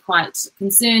I'm really quite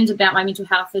concerned about my mental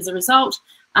health as a result.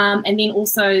 And then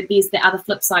also there's the other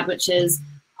flip side, which is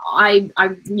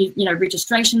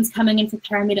registrations coming in for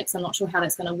paramedics. I'm not sure how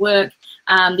that's going to work.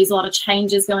 There's a lot of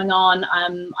changes going on.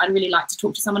 I'd really like to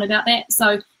talk to someone about that.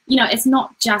 So, it's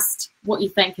not just what you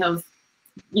think of,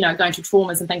 going through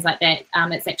traumas and things like that.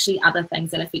 It's actually other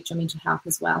things that affect your mental health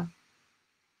as well.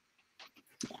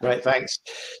 Great, thanks.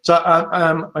 So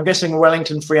I'm guessing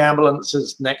Wellington Free Ambulance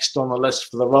is next on the list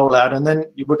for the rollout, and then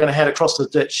we're going to head across the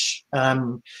ditch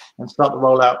and start the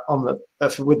rollout on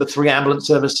with the 3 ambulance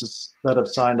services that have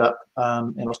signed up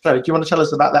in Australia. Do you want to tell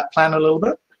us about that plan a little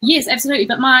bit? Yes, absolutely.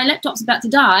 But my laptop's about to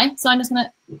die, so I'm just going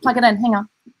to plug it in. Hang on.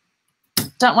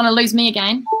 Don't want to lose me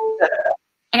again.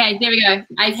 Okay, there we go.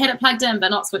 I've had it plugged in, but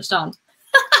not switched on.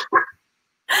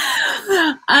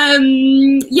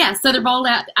 Yeah, so the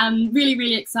rollout, really,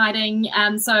 really exciting.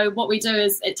 So what we do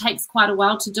is it takes quite a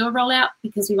while to do a rollout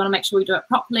because we want to make sure we do it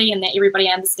properly and that everybody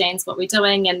understands what we're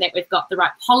doing and that we've got the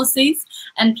right policies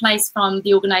in place from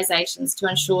the organisations to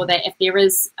ensure that if there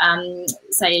is,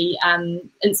 say,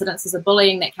 incidences of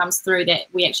bullying that comes through, that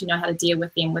we actually know how to deal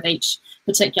with them with each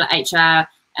particular HR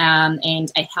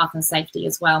and health and safety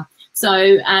as well.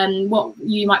 So what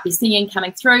you might be seeing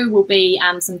coming through will be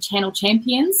some Chnnl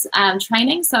champions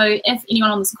training. So if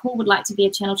anyone on this call would like to be a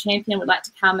Chnnl champion, would like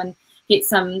to come and get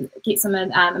some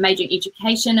major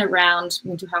education around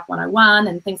Mental Health 101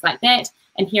 and things like that,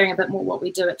 and hearing a bit more what we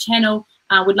do at Chnnl,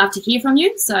 would love to hear from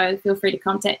you. So feel free to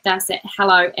contact us at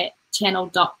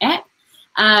hello@chnnl.app.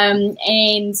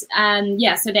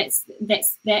 Yeah, so that's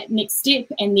that next step,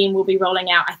 and then we'll be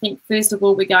rolling out. I think first of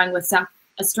all we're going with South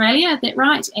Australia, is that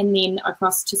right? And then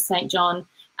across to St. John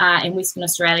in Western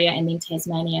Australia, and then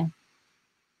Tasmania.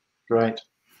 Great.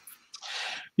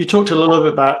 You talked a little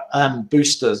bit about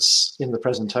boosters in the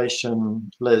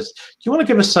presentation, Liz. Do you want to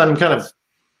give us some kind of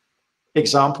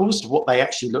examples of what they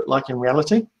actually look like in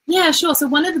reality? Yeah, sure. So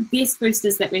one of the best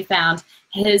boosters that we found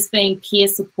has been peer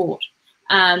support.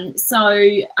 So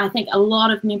I think a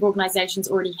lot of member organisations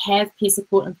already have peer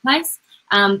support in place.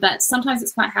 But sometimes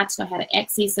it's quite hard to know how to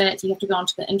access it. You have to go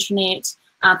onto the intranet,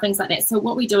 things like that. So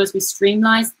what we do is we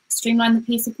streamline the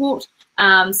peer support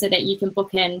so that you can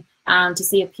book in to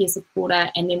see a peer supporter,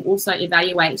 and then also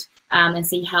evaluate and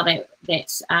see how that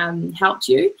helped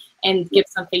you, and give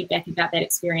some feedback about that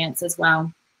experience as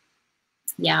well.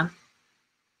 Yeah.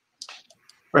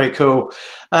 Very cool.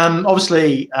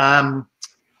 Obviously,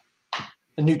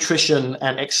 nutrition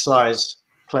and exercise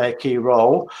play a key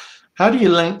role. How do you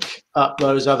link up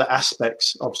those other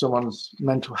aspects of someone's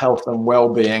mental health and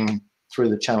well-being through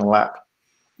the Chnnl app?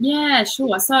 Yeah,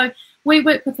 sure. So we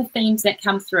work with the themes that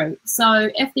come through.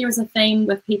 So if there is a theme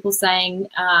with people saying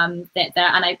that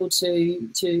they're unable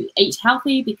to eat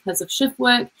healthy because of shift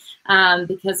work,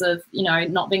 because of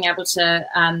not being able to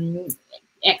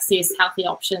access healthy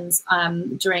options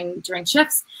during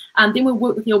shifts, then we'll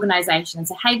work with the organisation and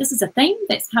say, hey, this is a theme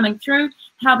that's coming through.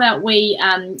 How about we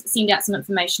send out some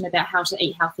information about how to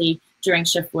eat healthy during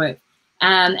shift work?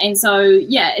 And so,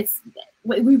 yeah,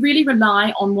 we really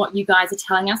rely on what you guys are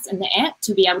telling us in the app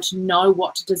to be able to know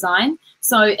what to design.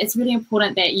 So it's really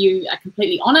important that you are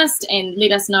completely honest and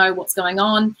let us know what's going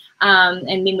on,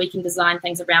 and then we can design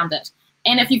things around it.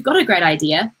 And if you've got a great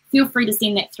idea, feel free to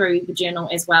send that through the journal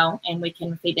as well, and we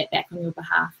can feed that back on your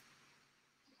behalf.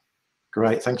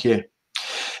 Great, thank you.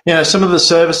 Yeah, some of the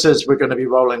services we're going to be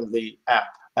rolling the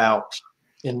app out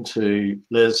into,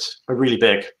 Liz, are really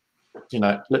big.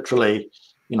 Literally,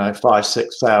 5,000 to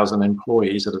 6,000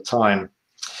 employees at a time.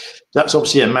 That's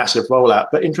obviously a massive rollout.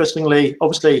 But interestingly,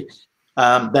 obviously,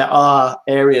 there are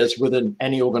areas within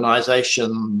any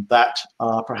organization that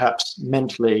are perhaps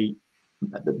the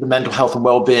mental health and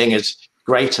well-being is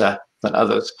greater than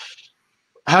others.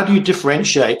 How do you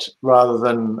differentiate rather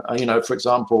than, for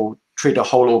example, treat a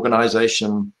whole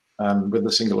organization with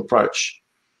a single approach?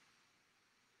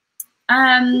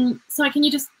 So can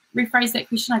you just rephrase that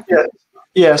question?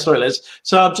 Yeah, sorry, Liz.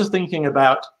 So I'm just thinking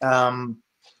about,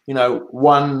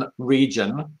 one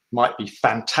region might be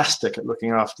fantastic at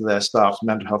looking after their staff's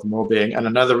mental health and well-being, and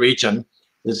another region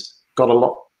has got a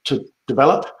lot to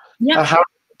develop. Yeah. How do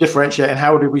we differentiate, and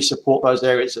how do we support those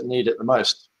areas that need it the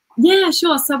most? Yeah,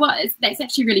 sure. So that's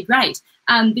actually really great,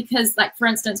 because, like, for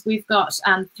instance, we've got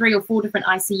 3 or 4 different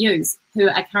ICUs who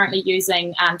are currently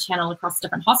using Chnnl across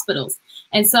different hospitals.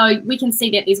 And so we can see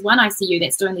that there's one ICU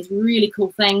that's doing these really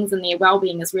cool things and their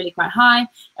well-being is really quite high,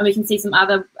 and we can see some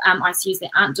other ICUs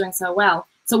that aren't doing so well.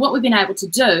 So what we've been able to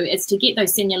do is to get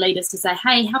those senior leaders to say,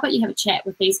 hey, how about you have a chat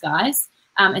with these guys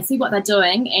and see what they're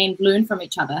doing and learn from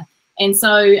each other. And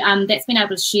so that's been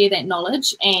able to share that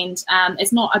knowledge, and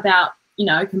it's not about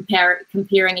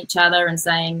comparing each other and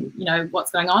saying,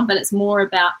 what's going on, but it's more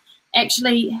about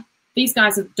actually these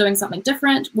guys are doing something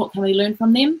different. What can we learn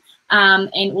from them?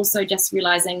 And also just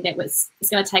realizing that it's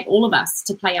going to take all of us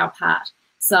to play our part.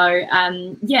 So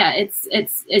yeah, it's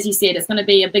as you said, it's going to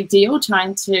be a big deal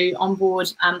trying to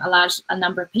onboard a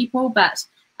number of people, but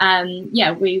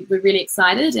yeah, we're really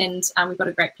excited, and we've got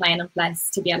a great plan in place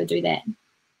to be able to do that.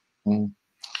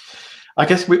 I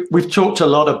guess we've talked a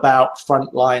lot about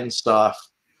frontline staff,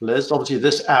 Liz. Obviously,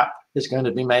 this app is going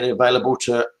to be made available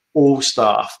to all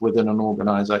staff within an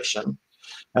organisation,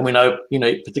 and we know,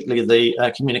 particularly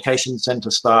the communication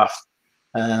centre staff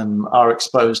are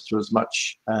exposed to as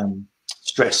much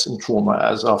stress and trauma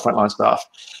as our frontline staff.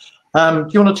 Do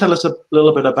you want to tell us a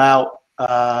little bit about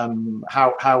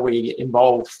how we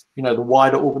involve, the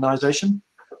wider organisation?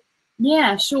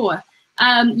 Yeah, sure.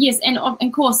 Yes, and of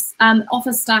course,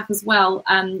 office staff as well.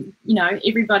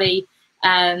 Everybody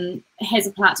has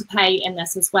a part to play in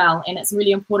this as well, and it's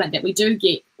really important that we do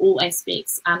get all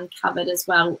aspects covered as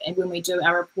well, and when we do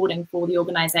our reporting for the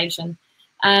organisation.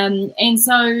 And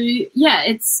so, yeah,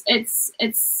 it's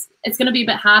going to be a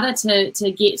bit harder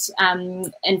to get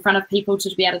in front of people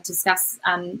to be able to discuss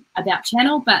about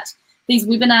Chnnl, but these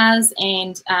webinars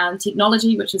and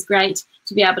technology, which is great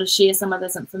to be able to share some of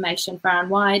this information far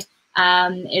and wide,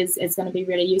 is going to be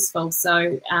really useful.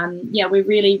 So yeah, we're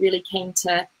really keen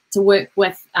to work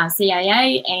with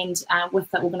CAA and with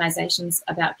the organisations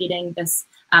about getting this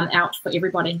out for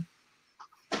everybody.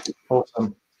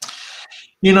 Awesome.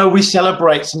 We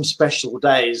celebrate some special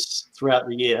days throughout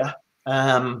the year,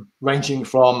 ranging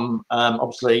from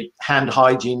obviously Hand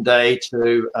Hygiene Day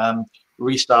to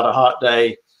Restart a Heart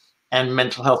Day and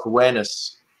Mental Health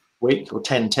Awareness Week, or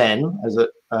 10/10 as it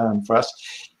for us.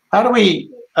 How do we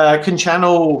can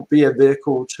Chnnl be a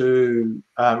vehicle to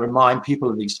remind people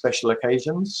of these special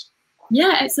occasions?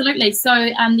 Yeah, absolutely. So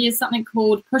there's something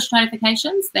called push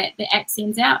notifications that the app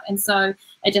sends out, and so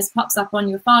it just pops up on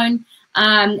your phone.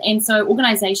 And so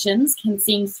organisations can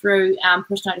send through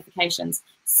push notifications.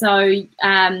 So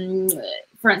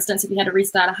for instance, if you had a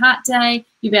Restart a Heart Day,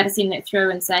 you'd be able to send that through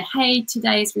and say, hey,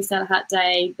 today's Restart a Heart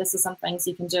Day. This is some things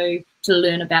you can do to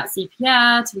learn about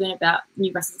CPR, to learn about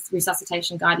new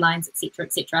resuscitation guidelines, etc.,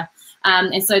 etc.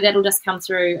 And so that'll just come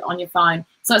through on your phone.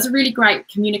 So it's a really great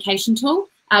communication tool.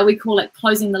 We call it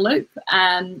closing the loop.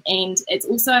 And it's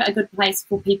also a good place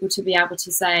for people to be able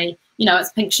to say,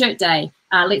 it's Pink Shirt Day.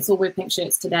 Let's all wear pink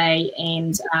shirts today,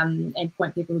 and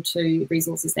point people to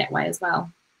resources that way as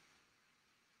well.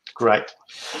 Great.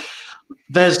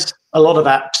 There's a lot of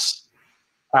apps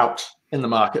out in the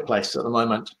marketplace at the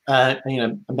moment.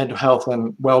 Mental health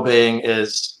and well-being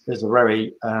is a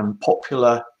very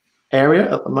popular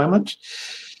area at the moment.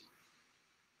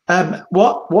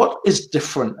 What is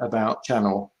different about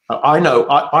Chnnl?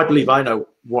 I believe I know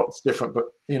what's different,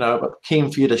 but but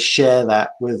keen for you to share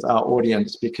that with our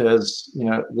audience, because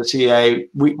the CA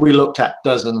we looked at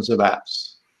dozens of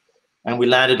apps and we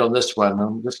landed on this one.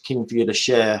 I'm just keen for you to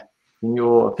share, in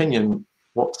your opinion,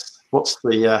 what's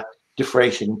the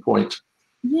differentiating point.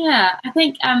 Yeah, I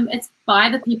think it's by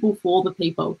the people for the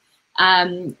people.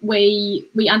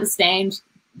 We understand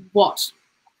what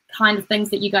kind of things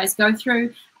that you guys go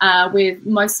through. We're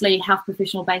mostly health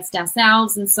professional based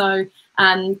ourselves, and so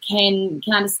can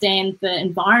understand the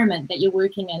environment that you're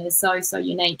working in is so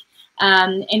unique.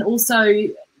 And also,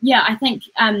 yeah, I think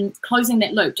closing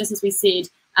that loop, just as we said,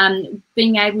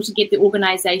 being able to get the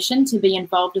organisation to be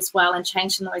involved as well and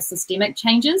change some of those systemic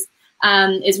changes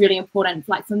is really important.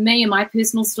 Like for me and my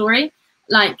personal story,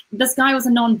 like this guy was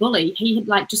a non-bully. He had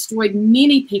like destroyed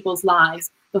many people's lives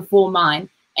before mine.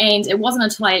 And it wasn't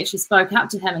until I actually spoke up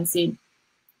to him and said,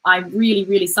 I'm really,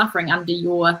 really suffering under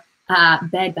your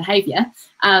bad behaviour,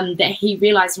 that he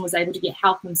realised and was able to get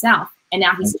help himself. And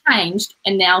now he's changed,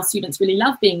 and now students really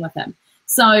love being with him.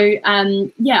 So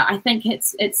yeah, I think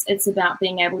it's about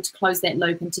being able to close that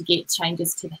loop and to get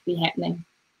changes to be happening.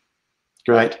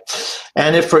 Great.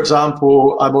 And if, for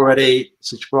example, I'm already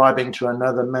subscribing to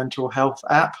another mental health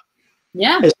app,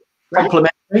 yeah, is it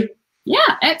complimentary?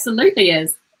 Yeah, absolutely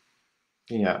is.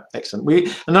 Yeah, excellent.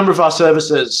 A number of our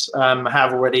services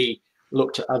have already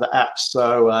looked at other apps,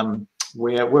 so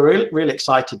we're really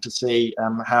excited to see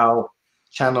how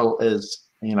Chnnl is,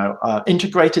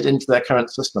 integrated into their current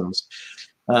systems.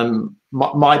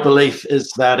 My belief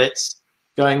is that it's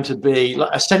going to be like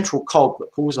a central cog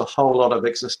that pulls a whole lot of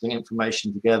existing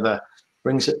information together,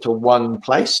 brings it to one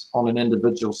place on an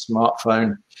individual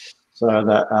smartphone, so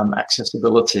that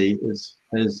accessibility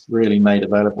is really made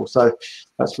available. So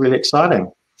that's really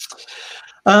exciting.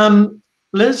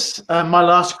 Liz, my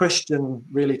last question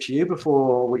really to you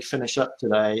before we finish up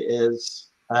today is,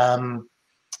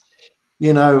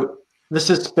 this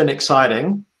has been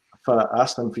exciting for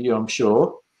us and for you, I'm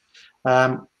sure.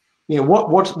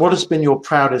 What has been your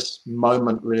proudest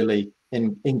moment really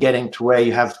in getting to where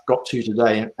you have got to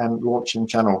today and launching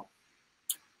Chnnl?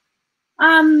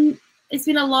 It's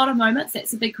been a lot of moments.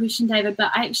 That's a big question, David.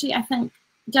 But I think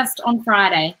just on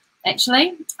Friday,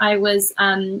 I was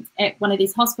at one of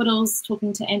these hospitals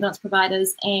talking to ambulance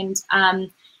providers, and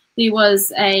there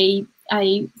was a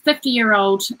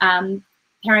 50-year-old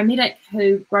paramedic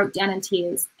who broke down in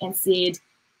tears and said,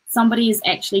 somebody is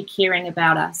actually caring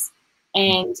about us.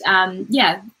 And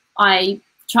yeah, I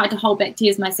tried to hold back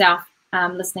tears myself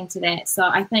listening to that. So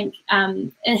I think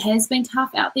it has been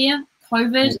tough out there.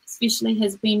 COVID especially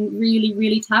has been really,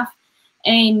 really tough.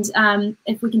 And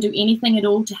if we can do anything at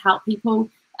all to help people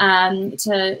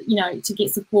to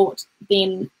get support,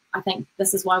 then I think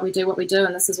this is why we do what we do,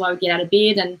 and this is why we get out of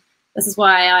bed, and this is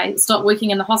why I stopped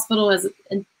working in the hospital as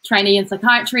a trainee in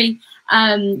psychiatry,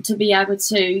 to be able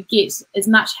to get as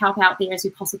much help out there as we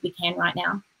possibly can right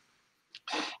now.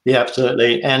 Yeah,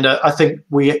 absolutely. And I think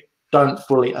we don't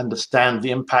fully understand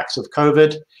the impacts of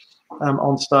COVID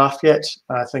on staff yet.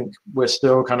 I think we're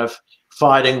still kind of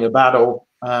fighting the battle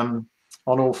on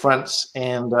all fronts,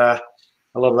 and a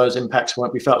lot of those impacts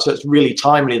won't be felt. So it's really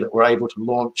timely that we're able to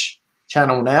launch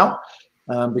Chnnl now,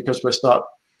 because we'll start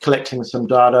collecting some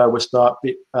data, we'll start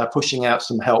pushing out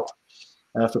some help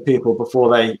for people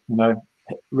before they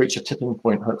reach a tipping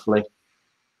point, hopefully.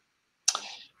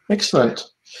 Excellent.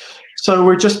 So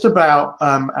we're just about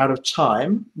out of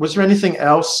time. Was there anything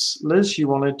else, Liz, you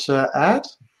wanted to add?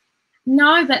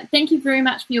 No, but thank you very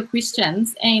much for your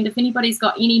questions. And if anybody's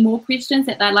got any more questions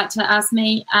that they'd like to ask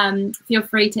me, feel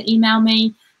free to email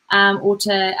me or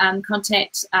to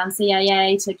contact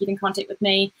CAA to get in contact with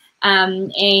me.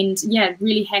 And yeah,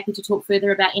 really happy to talk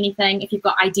further about anything. If you've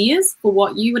got ideas for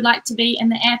what you would like to be in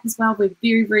the app as well, we're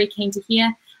very, very keen to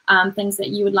hear things that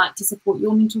you would like to support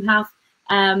your mental health.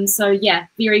 So yeah,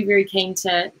 very, very keen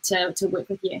to work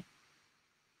with you.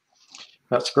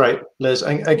 That's great, Liz.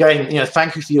 And again,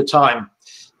 thank you for your time.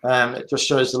 It just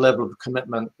shows the level of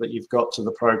commitment that you've got to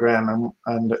the program,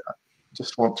 and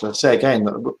just want to say again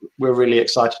that we're really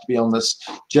excited to be on this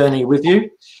journey with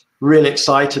you. Really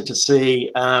excited to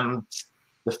see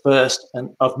the first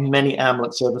of many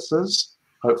ambulance services,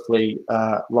 hopefully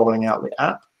rolling out the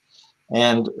app,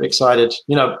 and excited,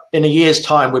 in a year's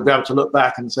time, we'll be able to look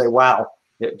back and say, wow,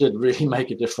 it did really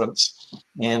make a difference.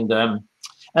 And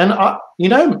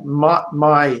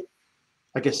my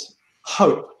I guess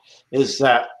hope is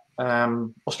that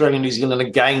Australia and New Zealand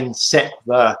again set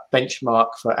the benchmark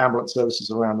for ambulance services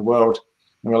around the world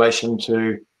in relation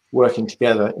to working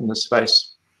together in this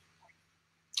space.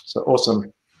 So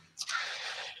awesome.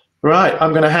 Right,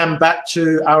 I'm going to hand back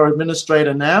to our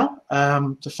administrator now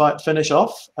to finish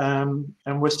off, and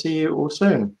we'll see you all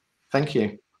soon. Thank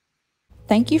you.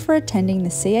 Thank you for attending the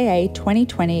CAA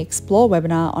 2020 Explore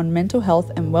webinar on mental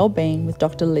health and wellbeing with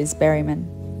Dr. Liz Berryman.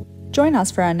 Join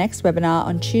us for our next webinar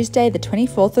on Tuesday the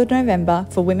 24th of November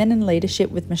for Women in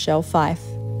Leadership with Michelle Fife.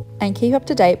 And keep up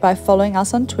to date by following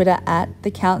us on Twitter at the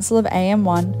Council of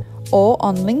AM1 or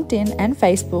on LinkedIn and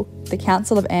Facebook, the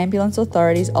Council of Ambulance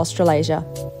Authorities Australasia.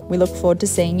 We look forward to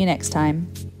seeing you next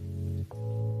time.